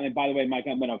foresee a time. And by the way, Mike,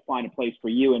 I'm going to find a place for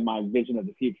you in my vision of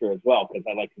the future as well, because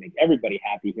I like to make everybody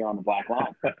happy here on the Black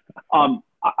Line.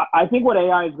 I think what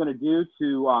AI is going to do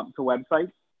to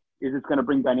websites is it's going to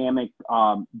bring dynamic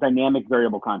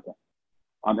variable content.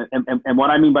 And what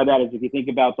I mean by that is if you think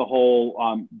about the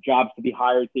whole jobs to be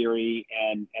hired theory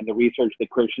and the research that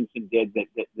Christensen did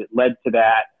that led to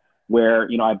that, where,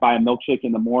 I buy a milkshake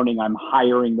in the morning, I'm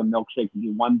hiring the milkshake to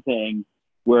do one thing,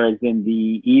 whereas in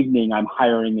the evening, I'm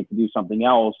hiring it to do something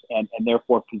else, and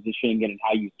therefore positioning it and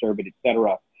how you serve it, et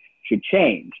cetera, should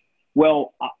change.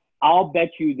 Well, I'll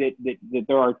bet you that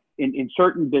there are, in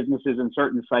certain businesses and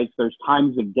certain sites, there's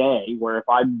times of day where if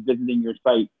I'm visiting your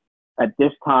site at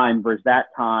this time versus that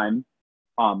time,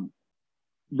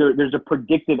 there's a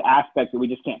predictive aspect that we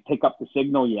just can't pick up the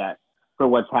signal yet for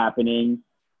what's happening.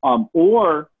 And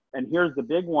here's the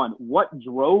big one, what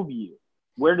drove you?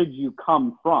 Where did you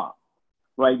come from,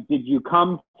 right? Did you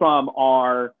come from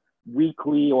our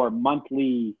weekly or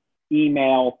monthly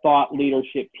email thought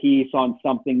leadership piece on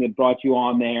something that brought you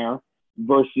on there,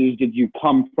 versus did you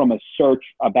come from a search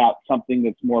about something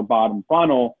that's more bottom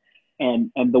funnel?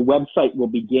 And the website will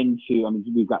begin to,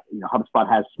 we've got, HubSpot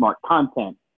has smart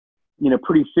content.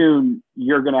 Pretty soon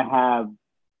you're going to have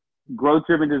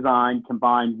growth-driven design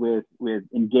combined with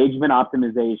engagement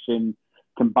optimization,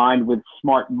 combined with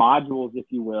smart modules, if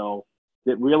you will,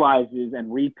 that realizes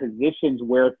and repositions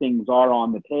where things are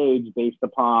on the page based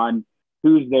upon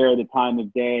who's there, the time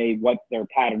of day, what their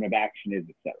pattern of action is,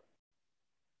 et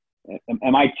cetera.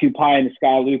 Am I too pie in the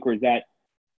sky, Luke, or is that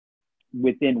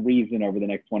within reason over the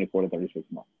next 24 to 36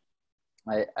 months?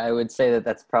 I would say that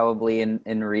that's probably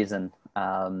in reason.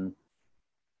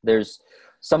 There's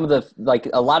some of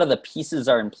a lot of the pieces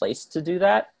are in place to do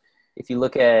that. If you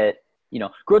look at,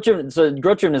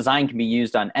 growth-driven design can be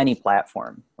used on any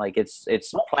platform. Like it's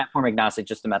platform agnostic,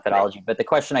 just the methodology. But the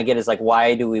question I get is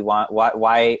why do we want,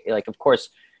 why, of course,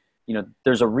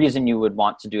 there's a reason you would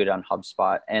want to do it on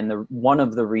HubSpot. And one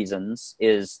of the reasons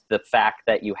is the fact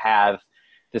that you have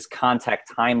this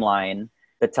contact timeline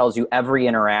that tells you every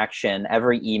interaction,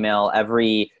 every email,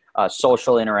 every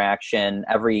social interaction,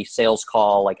 every sales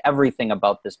call, everything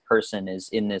about this person is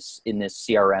in this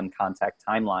CRM contact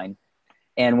timeline.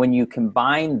 And when you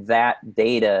combine that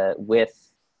data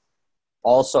with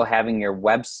also having your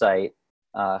website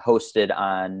hosted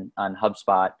on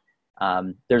HubSpot,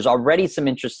 there's already some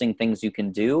interesting things you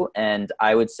can do. And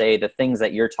I would say the things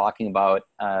that you're talking about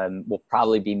will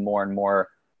probably be more and more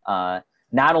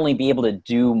not only be able to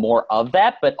do more of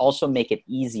that, but also make it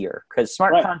easier. Because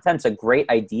smart content's a great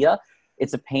idea.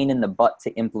 It's a pain in the butt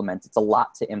to implement. It's a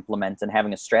lot to implement, and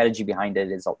having a strategy behind it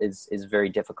is very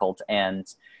difficult. And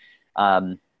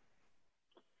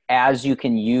as you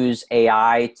can use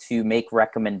AI to make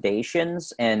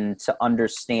recommendations and to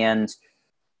understand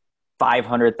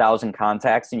 500,000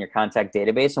 contacts in your contact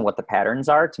database and what the patterns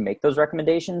are to make those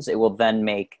recommendations, it will then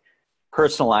make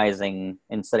personalizing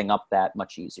and setting up that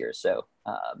much easier. So,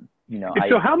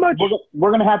 so how much we're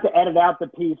going to have to edit out the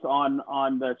piece on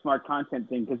the smart content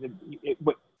thing, because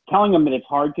telling them that it's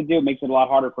hard to do, it makes it a lot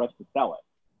harder for us to sell it.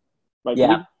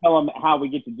 Yeah. We tell them how we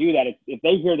get to do that. If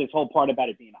they hear this whole part about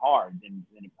it being hard, then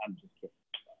I'm just kidding.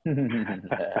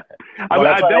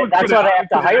 That's why they have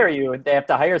to hire you. They have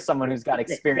to hire someone who's got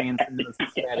experience in this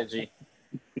strategy.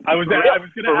 I was going to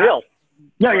ask,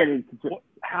 yeah.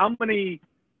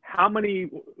 How many,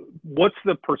 what's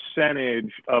the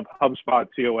percentage of HubSpot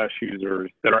COS users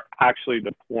that are actually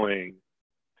deploying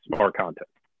smart content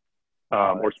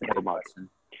or smart modules?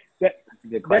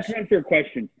 That's an unfair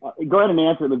question. Go ahead and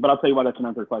answer it, but I'll tell you why that's an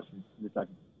unfair question in a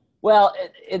second. Well,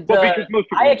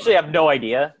 I actually have no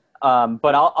idea,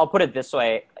 but I'll put it this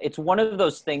way. It's one of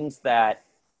those things that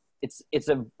it's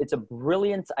a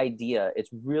brilliant idea.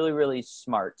 It's really, really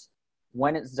smart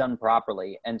when it's done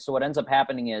properly. And so what ends up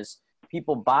happening is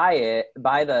people buy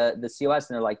the COS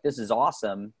and they're like, this is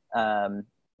awesome.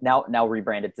 Now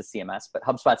rebranded to CMS, but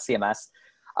HubSpot CMS.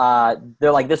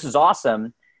 They're like, this is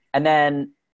awesome. And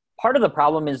then part of the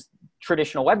problem is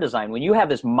traditional web design. When you have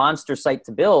this monster site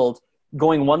to build,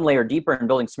 going one layer deeper and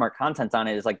building smart content on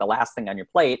it is like the last thing on your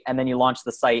plate. And then you launch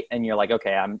the site and you're like,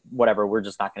 okay, whatever, we're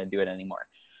just not going to do it anymore.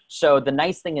 So the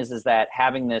nice thing is that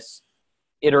having this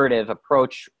iterative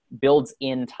approach builds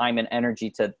in time and energy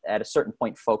to, at a certain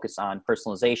point, focus on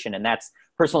personalization. And that's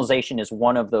personalization is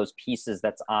one of those pieces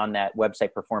that's on that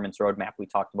website performance roadmap we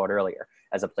talked about earlier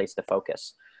as a place to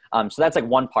focus. So that's like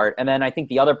one part. And then I think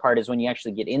the other part is when you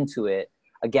actually get into it,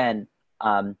 again,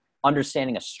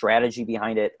 understanding a strategy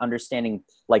behind it, understanding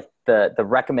like the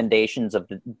recommendations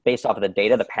based off of the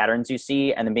data, the patterns you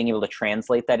see, and then being able to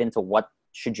translate that into what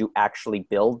should you actually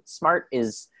build smart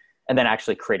and then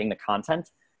actually creating the content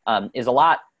is a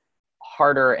lot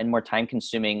harder and more time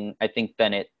consuming, I think,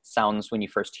 than it sounds when you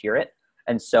first hear it.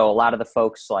 And so a lot of the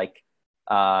folks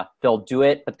they'll do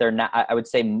it, but they're not, I would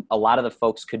say a lot of the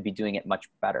folks could be doing it much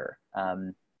better.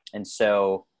 And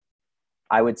so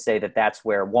I would say that's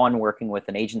where working with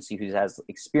an agency who has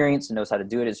experience and knows how to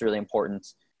do it is really important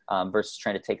versus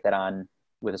trying to take that on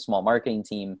with a small marketing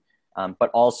team. But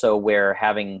also where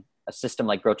having a system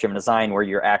like Growth Driven Design, where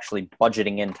you're actually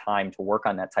budgeting in time to work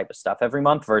on that type of stuff every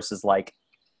month versus like,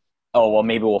 oh, well,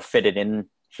 maybe we'll fit it in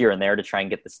here and there to try and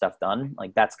get this stuff done.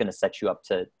 Like that's going to set you up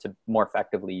to more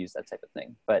effectively use that type of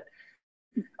thing. But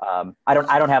I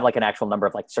don't have like an actual number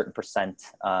of like certain percent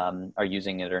are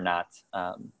using it or not.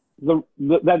 He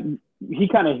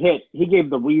gave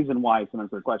the reason why it's an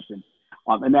unfair question.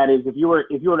 And that is if you were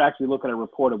to actually look at a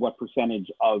report of what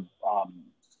percentage of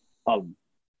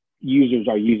users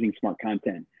are using smart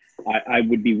content, I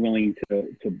would be willing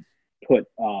to put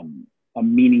a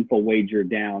meaningful wager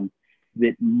down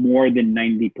that more than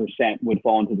 90% would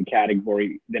fall into the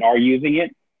category that are using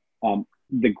it,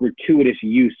 the gratuitous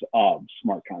use of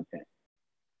smart content.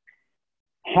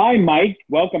 Hi, Mike.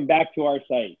 Welcome back to our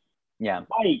site. Yeah.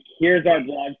 Mike, here's our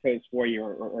blog post for you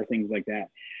or things like that.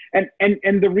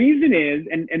 And the reason is,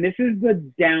 and this is the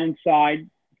downside,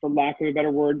 for lack of a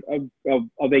better word,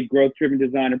 of a growth-driven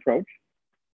design approach,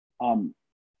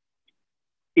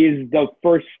 is the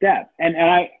first step. And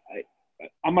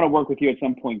I'm going to work with you at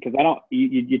some point because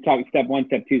you talk step 1,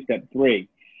 step 2, step 3.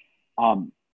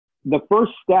 The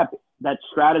first step, that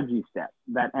strategy step,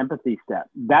 that empathy step,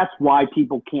 that's why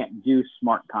people can't do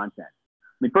smart content.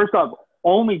 I mean, first off,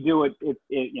 only do it if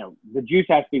the juice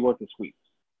has to be worth the squeeze,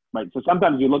 right? So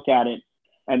sometimes you look at it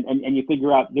and you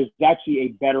figure out there's actually a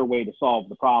better way to solve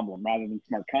the problem rather than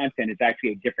smart content. It's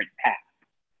actually a different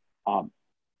path.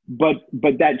 But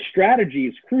that strategy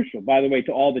is crucial, by the way,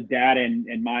 to all the data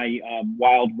and my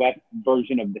Wild West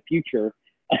version of the future.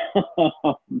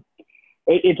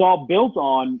 It's all built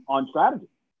on strategy,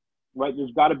 right?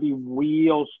 There's got to be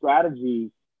real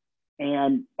strategy.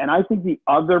 And I think the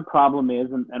other problem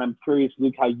is, and I'm curious,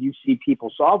 Luke, how you see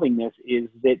people solving this, is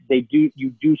that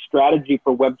you do strategy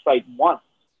for website once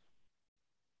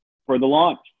for the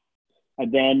launch.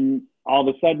 And then all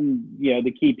of a sudden,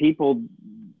 the key people,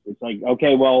 it's like,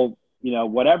 okay, well,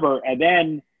 whatever. And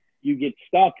then you get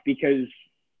stuck because,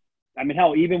 I mean,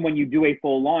 hell, even when you do a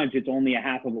full launch, it's only a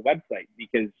half of a website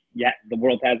because the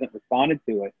world hasn't responded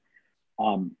to it.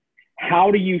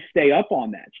 How do you stay up on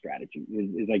that strategy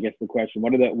is I guess the question.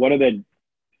 What are the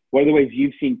ways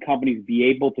you've seen companies be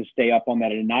able to stay up on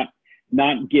that and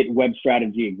not get web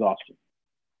strategy exhaustion?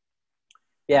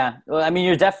 Yeah. Well, I mean,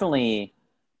 you're definitely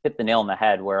hit the nail on the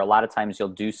head where a lot of times you'll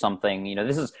do something,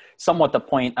 this is somewhat the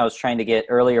point I was trying to get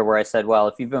earlier where I said, well,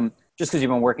 just because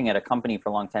you've been working at a company for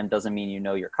a long time doesn't mean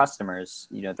your customers.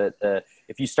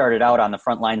 If you started out on the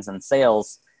front lines in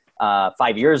sales 5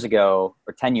 years ago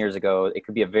or 10 years ago, it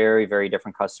could be a very, very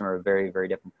different customer with very, very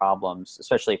different problems,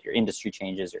 especially if your industry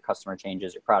changes, your customer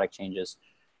changes, your product changes.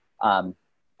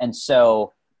 And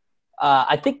so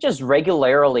I think just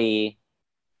regularly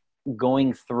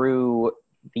going through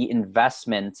the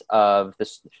investment of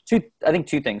this, two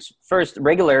things. First,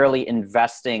 regularly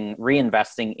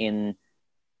reinvesting in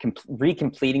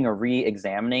recompleting or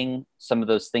re-examining some of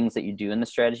those things that you do in the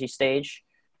strategy stage.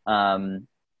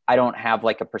 I don't have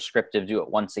like a prescriptive do it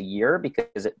once a year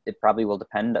because it probably will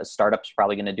depend. A startup's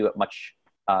probably going to do it much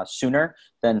sooner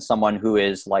than someone who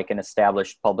is like an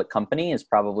established public company is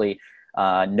probably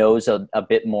knows a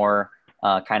bit more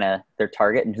kind of their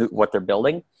target and what they're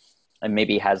building and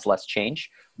maybe has less change.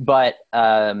 But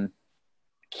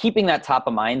keeping that top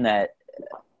of mind that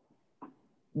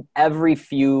every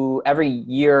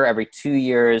year, every 2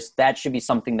 years, that should be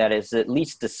something that is at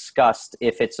least discussed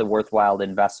if it's a worthwhile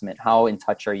investment. How in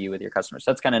touch are you with your customers?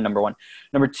 So that's kind of number one.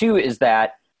 Number two is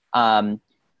that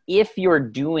if you're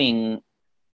doing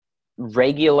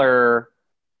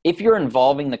if you're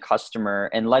involving the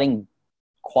customer and letting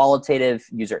qualitative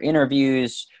user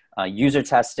interviews, user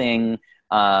testing,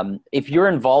 if you're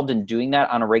involved in doing that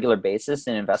on a regular basis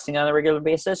and investing on a regular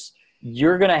basis,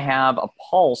 you're going to have a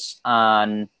pulse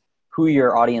on who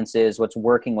your audience is, what's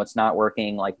working, what's not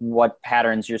working, like what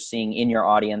patterns you're seeing in your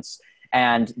audience.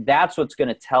 And that's what's going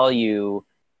to tell you,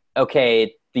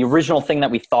 okay, the original thing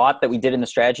that we thought that we did in the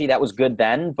strategy, that was good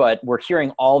then, but we're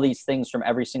hearing all these things from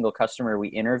every single customer we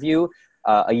interview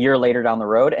a year later down the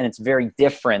road. And it's very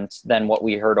different than what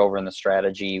we heard over in the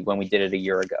strategy when we did it a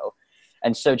year ago.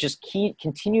 And so just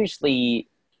continuously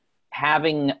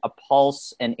having a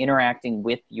pulse and interacting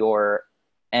with your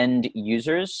end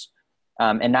users,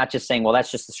 and not just saying, well,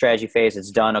 that's just the strategy phase, it's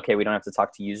done, okay, we don't have to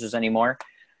talk to users anymore,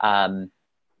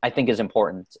 I think is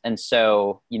important. And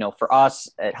so, for us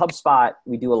at HubSpot,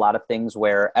 we do a lot of things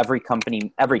where every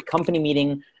company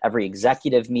meeting, every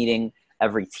executive meeting,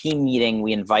 every team meeting,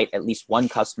 we invite at least one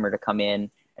customer to come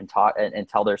in and talk and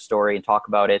tell their story and talk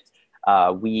about it.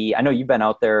 I know you've been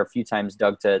out there a few times,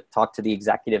 Doug, to talk to the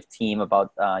executive team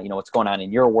about, what's going on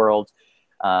in your world.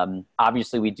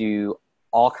 Obviously we do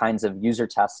all kinds of user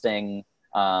testing,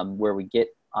 where we get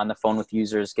on the phone with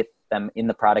users, get them on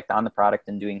the product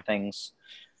and doing things.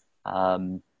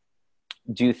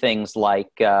 Do things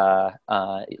like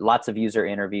lots of user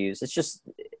interviews.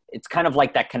 It's kind of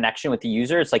like that connection with the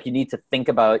user. It's like you need to think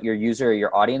about your user or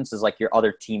your audience as like your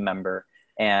other team member.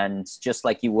 And just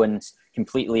like you wouldn't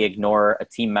completely ignore a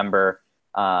team member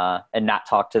and not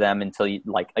talk to them until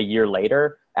like a year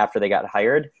later after they got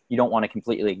hired, you don't want to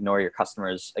completely ignore your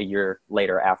customers a year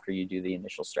later after you do the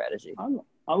initial strategy.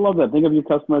 I love that. Think of your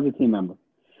customer as a team member.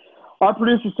 Our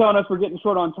producer's telling us we're getting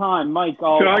short on time. Mike,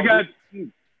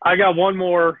 I got one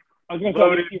more. I was going to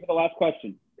tell you for the last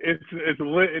question. It's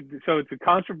a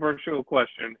controversial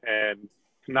question, and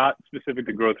it's not specific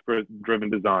to growth-driven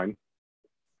design.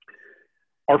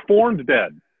 Are forms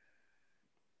dead?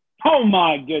 Oh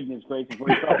my goodness gracious!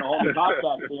 We're starting a whole new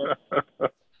podcast here.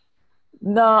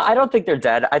 No, I don't think they're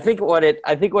dead. I think what it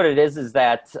is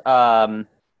that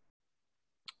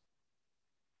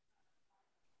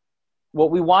what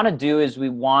we want to do is we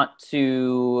want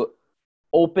to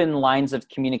open lines of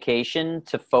communication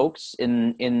to folks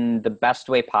in the best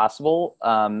way possible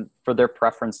for their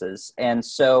preferences. And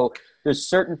so there's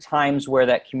certain times where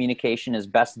that communication is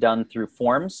best done through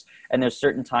forms, and there's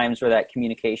certain times where that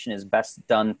communication is best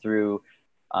done through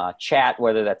chat,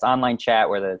 whether that's online chat,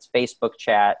 whether that's Facebook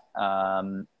chat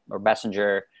or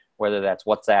Messenger, whether that's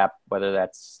WhatsApp, whether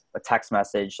that's a text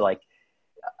message. Like,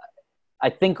 I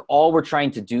think all we're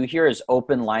trying to do here is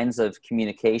open lines of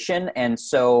communication. And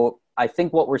so I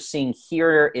think what we're seeing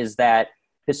here is that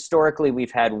historically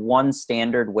we've had one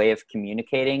standard way of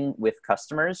communicating with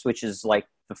customers, which is like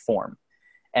the form.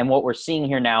 And what we're seeing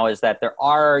here now is that there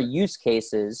are use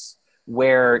cases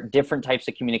where different types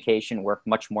of communication work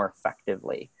much more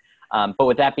effectively. But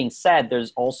with that being said,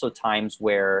 there's also times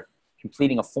where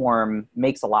completing a form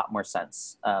makes a lot more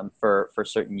sense for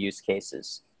certain use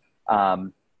cases.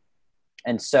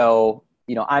 And so,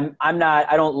 I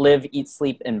don't live, eat,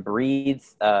 sleep, and breathe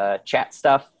chat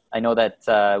stuff. I know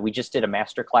that we just did a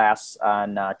masterclass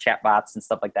on chatbots and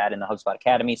stuff like that in the HubSpot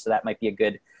Academy, so that might be a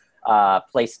good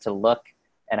place to look.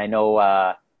 And I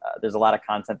know there's a lot of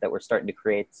content that we're starting to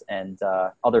create, and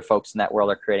other folks in that world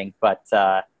are creating. But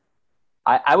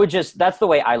I would that's the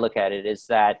way I look at it, is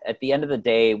that at the end of the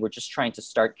day, we're just trying to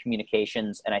start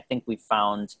communications. And I think we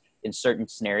found in certain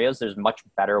scenarios, there's a much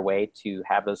better way to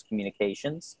have those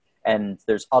communications. And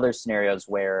there's other scenarios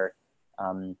where,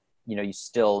 you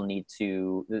still need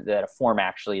that a form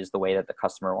actually is the way that the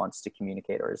customer wants to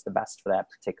communicate or is the best for that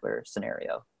particular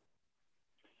scenario.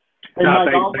 Hey, Mike,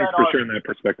 thanks for sharing that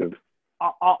perspective.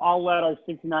 I'll let our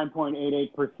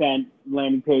 69.88%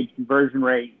 landing page conversion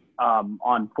rate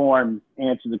on forms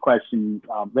answer the question.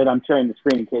 But I'm sharing the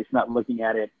screen in case you're not looking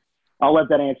at it. I'll let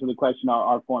that answer the question.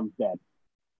 Our form's dead.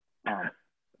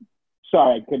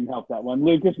 Sorry, I couldn't help that one.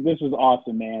 Luke, this was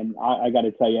awesome, man. I got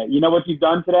to tell you. You know what you've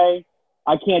done today?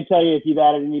 I can't tell you if you've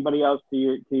added anybody else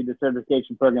to the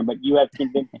certification program, but you have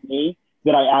convinced me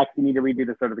that I actually need to redo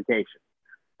the certification.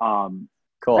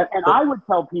 Cool. And I would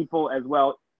tell people as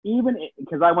well, even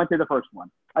because I went through the first one.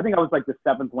 I think I was like the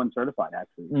 7th one certified,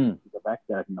 actually. Go back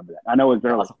there, I can remember that. I know it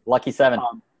was early. Lucky 7.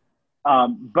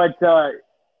 But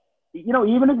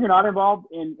even if you're not involved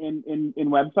in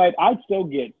website, I'd still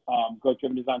get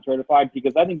growth-driven design certified,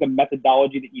 because I think the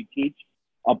methodology that you teach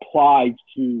applies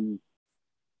to,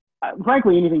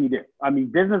 frankly, anything you do. I mean,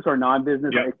 business or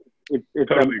non-business, yeah. It's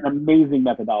totally. an amazing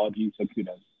methodology. So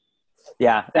kudos.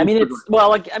 Yeah, I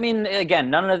mean, again,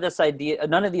 none of these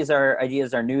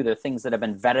ideas are new. They're things that have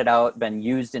been vetted out, been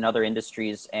used in other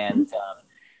industries, and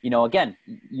again,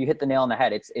 you hit the nail on the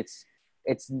head.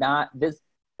 It's not this.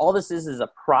 All this is a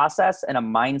process and a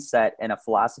mindset and a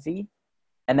philosophy,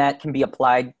 and that can be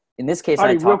applied in this case,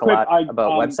 Artie, I real talk a quick, lot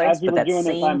about websites, as we but were that doing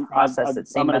this, same process, that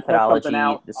same I'm gonna test something methodology,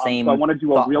 out. the same So I want to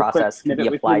do a thought real quick process can be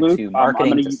snippet with you, applied Luke. to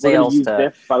marketing, to We're gonna sales, use to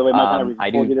this. By the way, Mike and I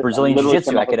I told do you this. Brazilian literally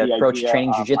Jiu-Jitsu. came I up with could the approach idea. training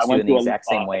I Jiu-Jitsu went in the through exact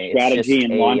same way. It's just strategy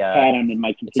and launch pad. I'm in my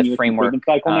it's a continuous framework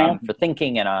improvement cycle now. for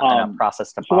thinking and a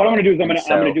process to So what follow. I'm going to do is And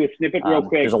I'm going to do a snippet real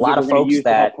quick. There's a lot that of we're gonna folks use to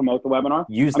help that promote the webinar.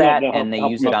 use I mean, that to and they help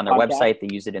use it promote on the their podcast. website.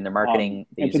 They use it in their marketing.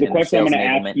 They And use so it the in their question I'm sales going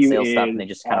to ask enablement, you sales is, stuff, and they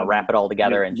just kind of wrap it all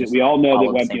together and just we all know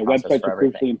follow that the same process websites for are crucially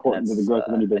everything. important to the growth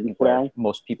of any business today.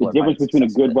 Most people The difference between a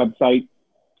good website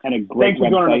and a great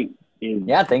website is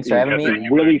thanks for having me.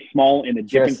 Really small in the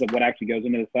difference Cheers. of what actually goes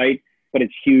into the site, but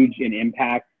it's huge in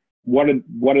impact. What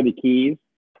are the keys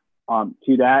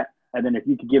to that? And then if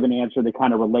you could give an answer that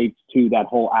kind of relates to that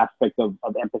whole aspect of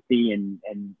empathy and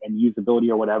usability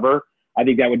or whatever, I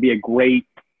think that would be a great,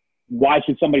 why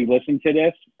should somebody listen to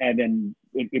this? And then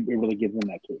it really gives them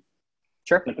that key.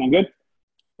 Sure. That sound good?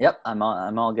 Yep, I'm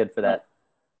all good for that.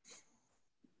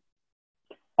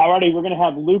 Alrighty, we're going to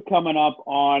have Luke coming up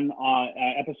on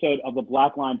an episode of the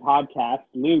Black Line podcast.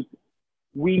 Luke,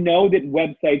 we know that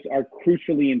websites are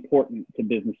crucially important to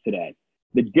business today.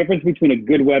 The difference between a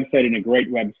good website and a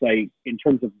great website in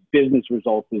terms of business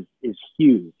results is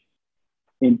huge.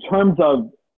 In terms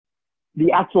of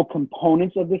the actual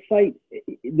components of the site,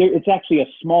 it's actually a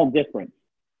small difference.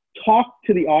 Talk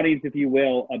to the audience, if you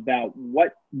will, about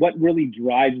what really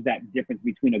drives that difference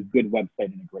between a good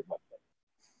website and a great website.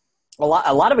 A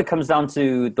lot of it comes down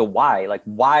to the why. Like,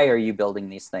 why are you building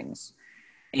these things?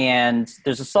 And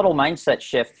there's a subtle mindset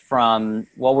shift from,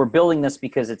 well, we're building this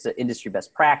because it's an industry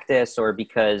best practice, or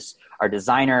because our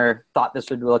designer thought this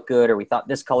would look good, or we thought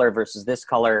this color versus this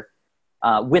color,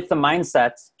 with the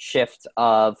mindset shift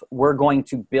of we're going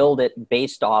to build it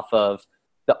based off of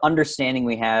the understanding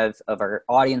we have of our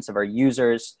audience, of our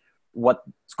users, what's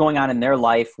going on in their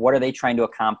life, what are they trying to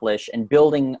accomplish, and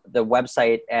building the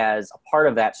website as a part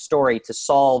of that story to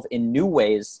solve in new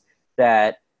ways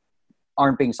that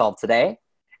aren't being solved today.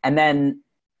 And then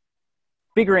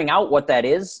figuring out what that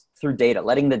is through data,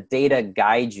 letting the data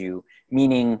guide you,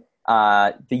 meaning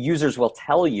the users will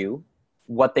tell you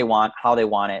what they want, how they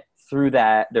want it, through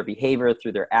that, their behavior,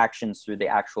 through their actions, through the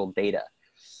actual data.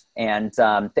 And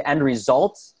the end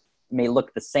result may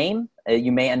look the same.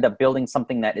 You may end up building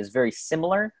something that is very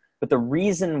similar, but the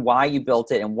reason why you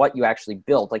built it and what you actually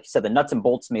built, like you said, the nuts and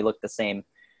bolts may look the same.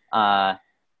 Can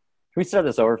we start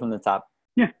this over from the top?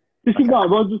 Yeah. Just keep going.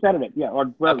 We'll just edit it. Yeah.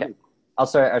 Okay. I'll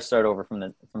start over from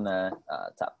the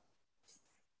top.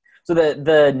 So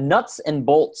the nuts and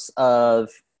bolts of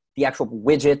the actual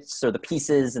widgets or the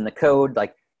pieces and the code,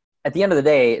 like at the end of the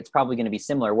day, it's probably going to be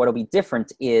similar. What'll be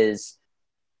different is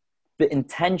the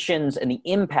intentions and the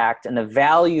impact and the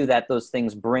value that those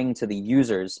things bring to the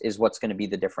users is what's going to be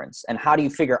the difference. And how do you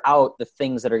figure out the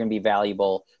things that are going to be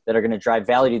valuable, that are going to drive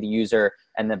value to the user,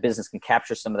 and the business can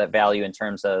capture some of that value in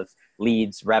terms of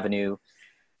leads, revenue?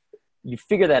 You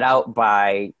figure that out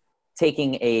by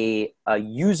taking a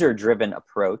user-driven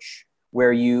approach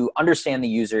where you understand the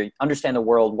user, understand the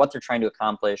world, what they're trying to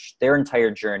accomplish, their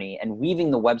entire journey, and weaving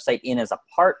the website in as a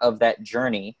part of that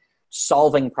journey,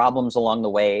 solving problems along the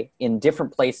way in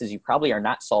different places you probably are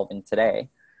not solving today.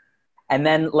 And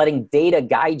then letting data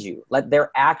guide you, let their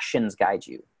actions guide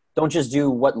you. Don't just do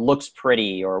what looks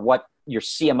pretty or what your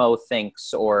CMO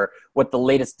thinks or what the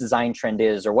latest design trend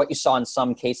is or what you saw in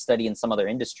some case study in some other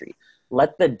industry.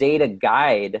 Let the data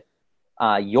guide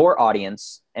your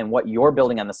audience and what you're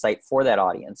building on the site for that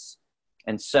audience.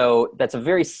 And so that's a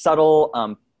very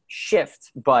subtle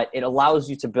shift, but it allows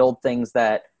you to build things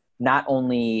that not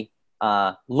only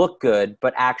look good,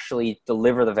 but actually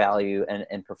deliver the value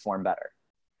and perform better.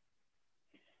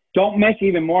 Don't mention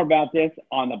even more about this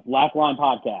on the Black Line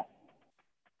podcast.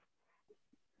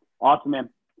 Awesome, man.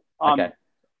 Okay.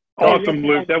 Awesome,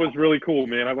 Luke. That was really cool,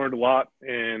 man. I learned a lot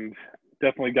and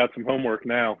definitely got some homework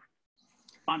now.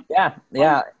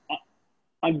 Yeah.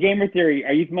 On gamer theory,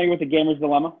 are you familiar with the gamer's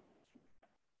dilemma?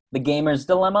 The gamer's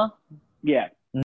dilemma? Yeah.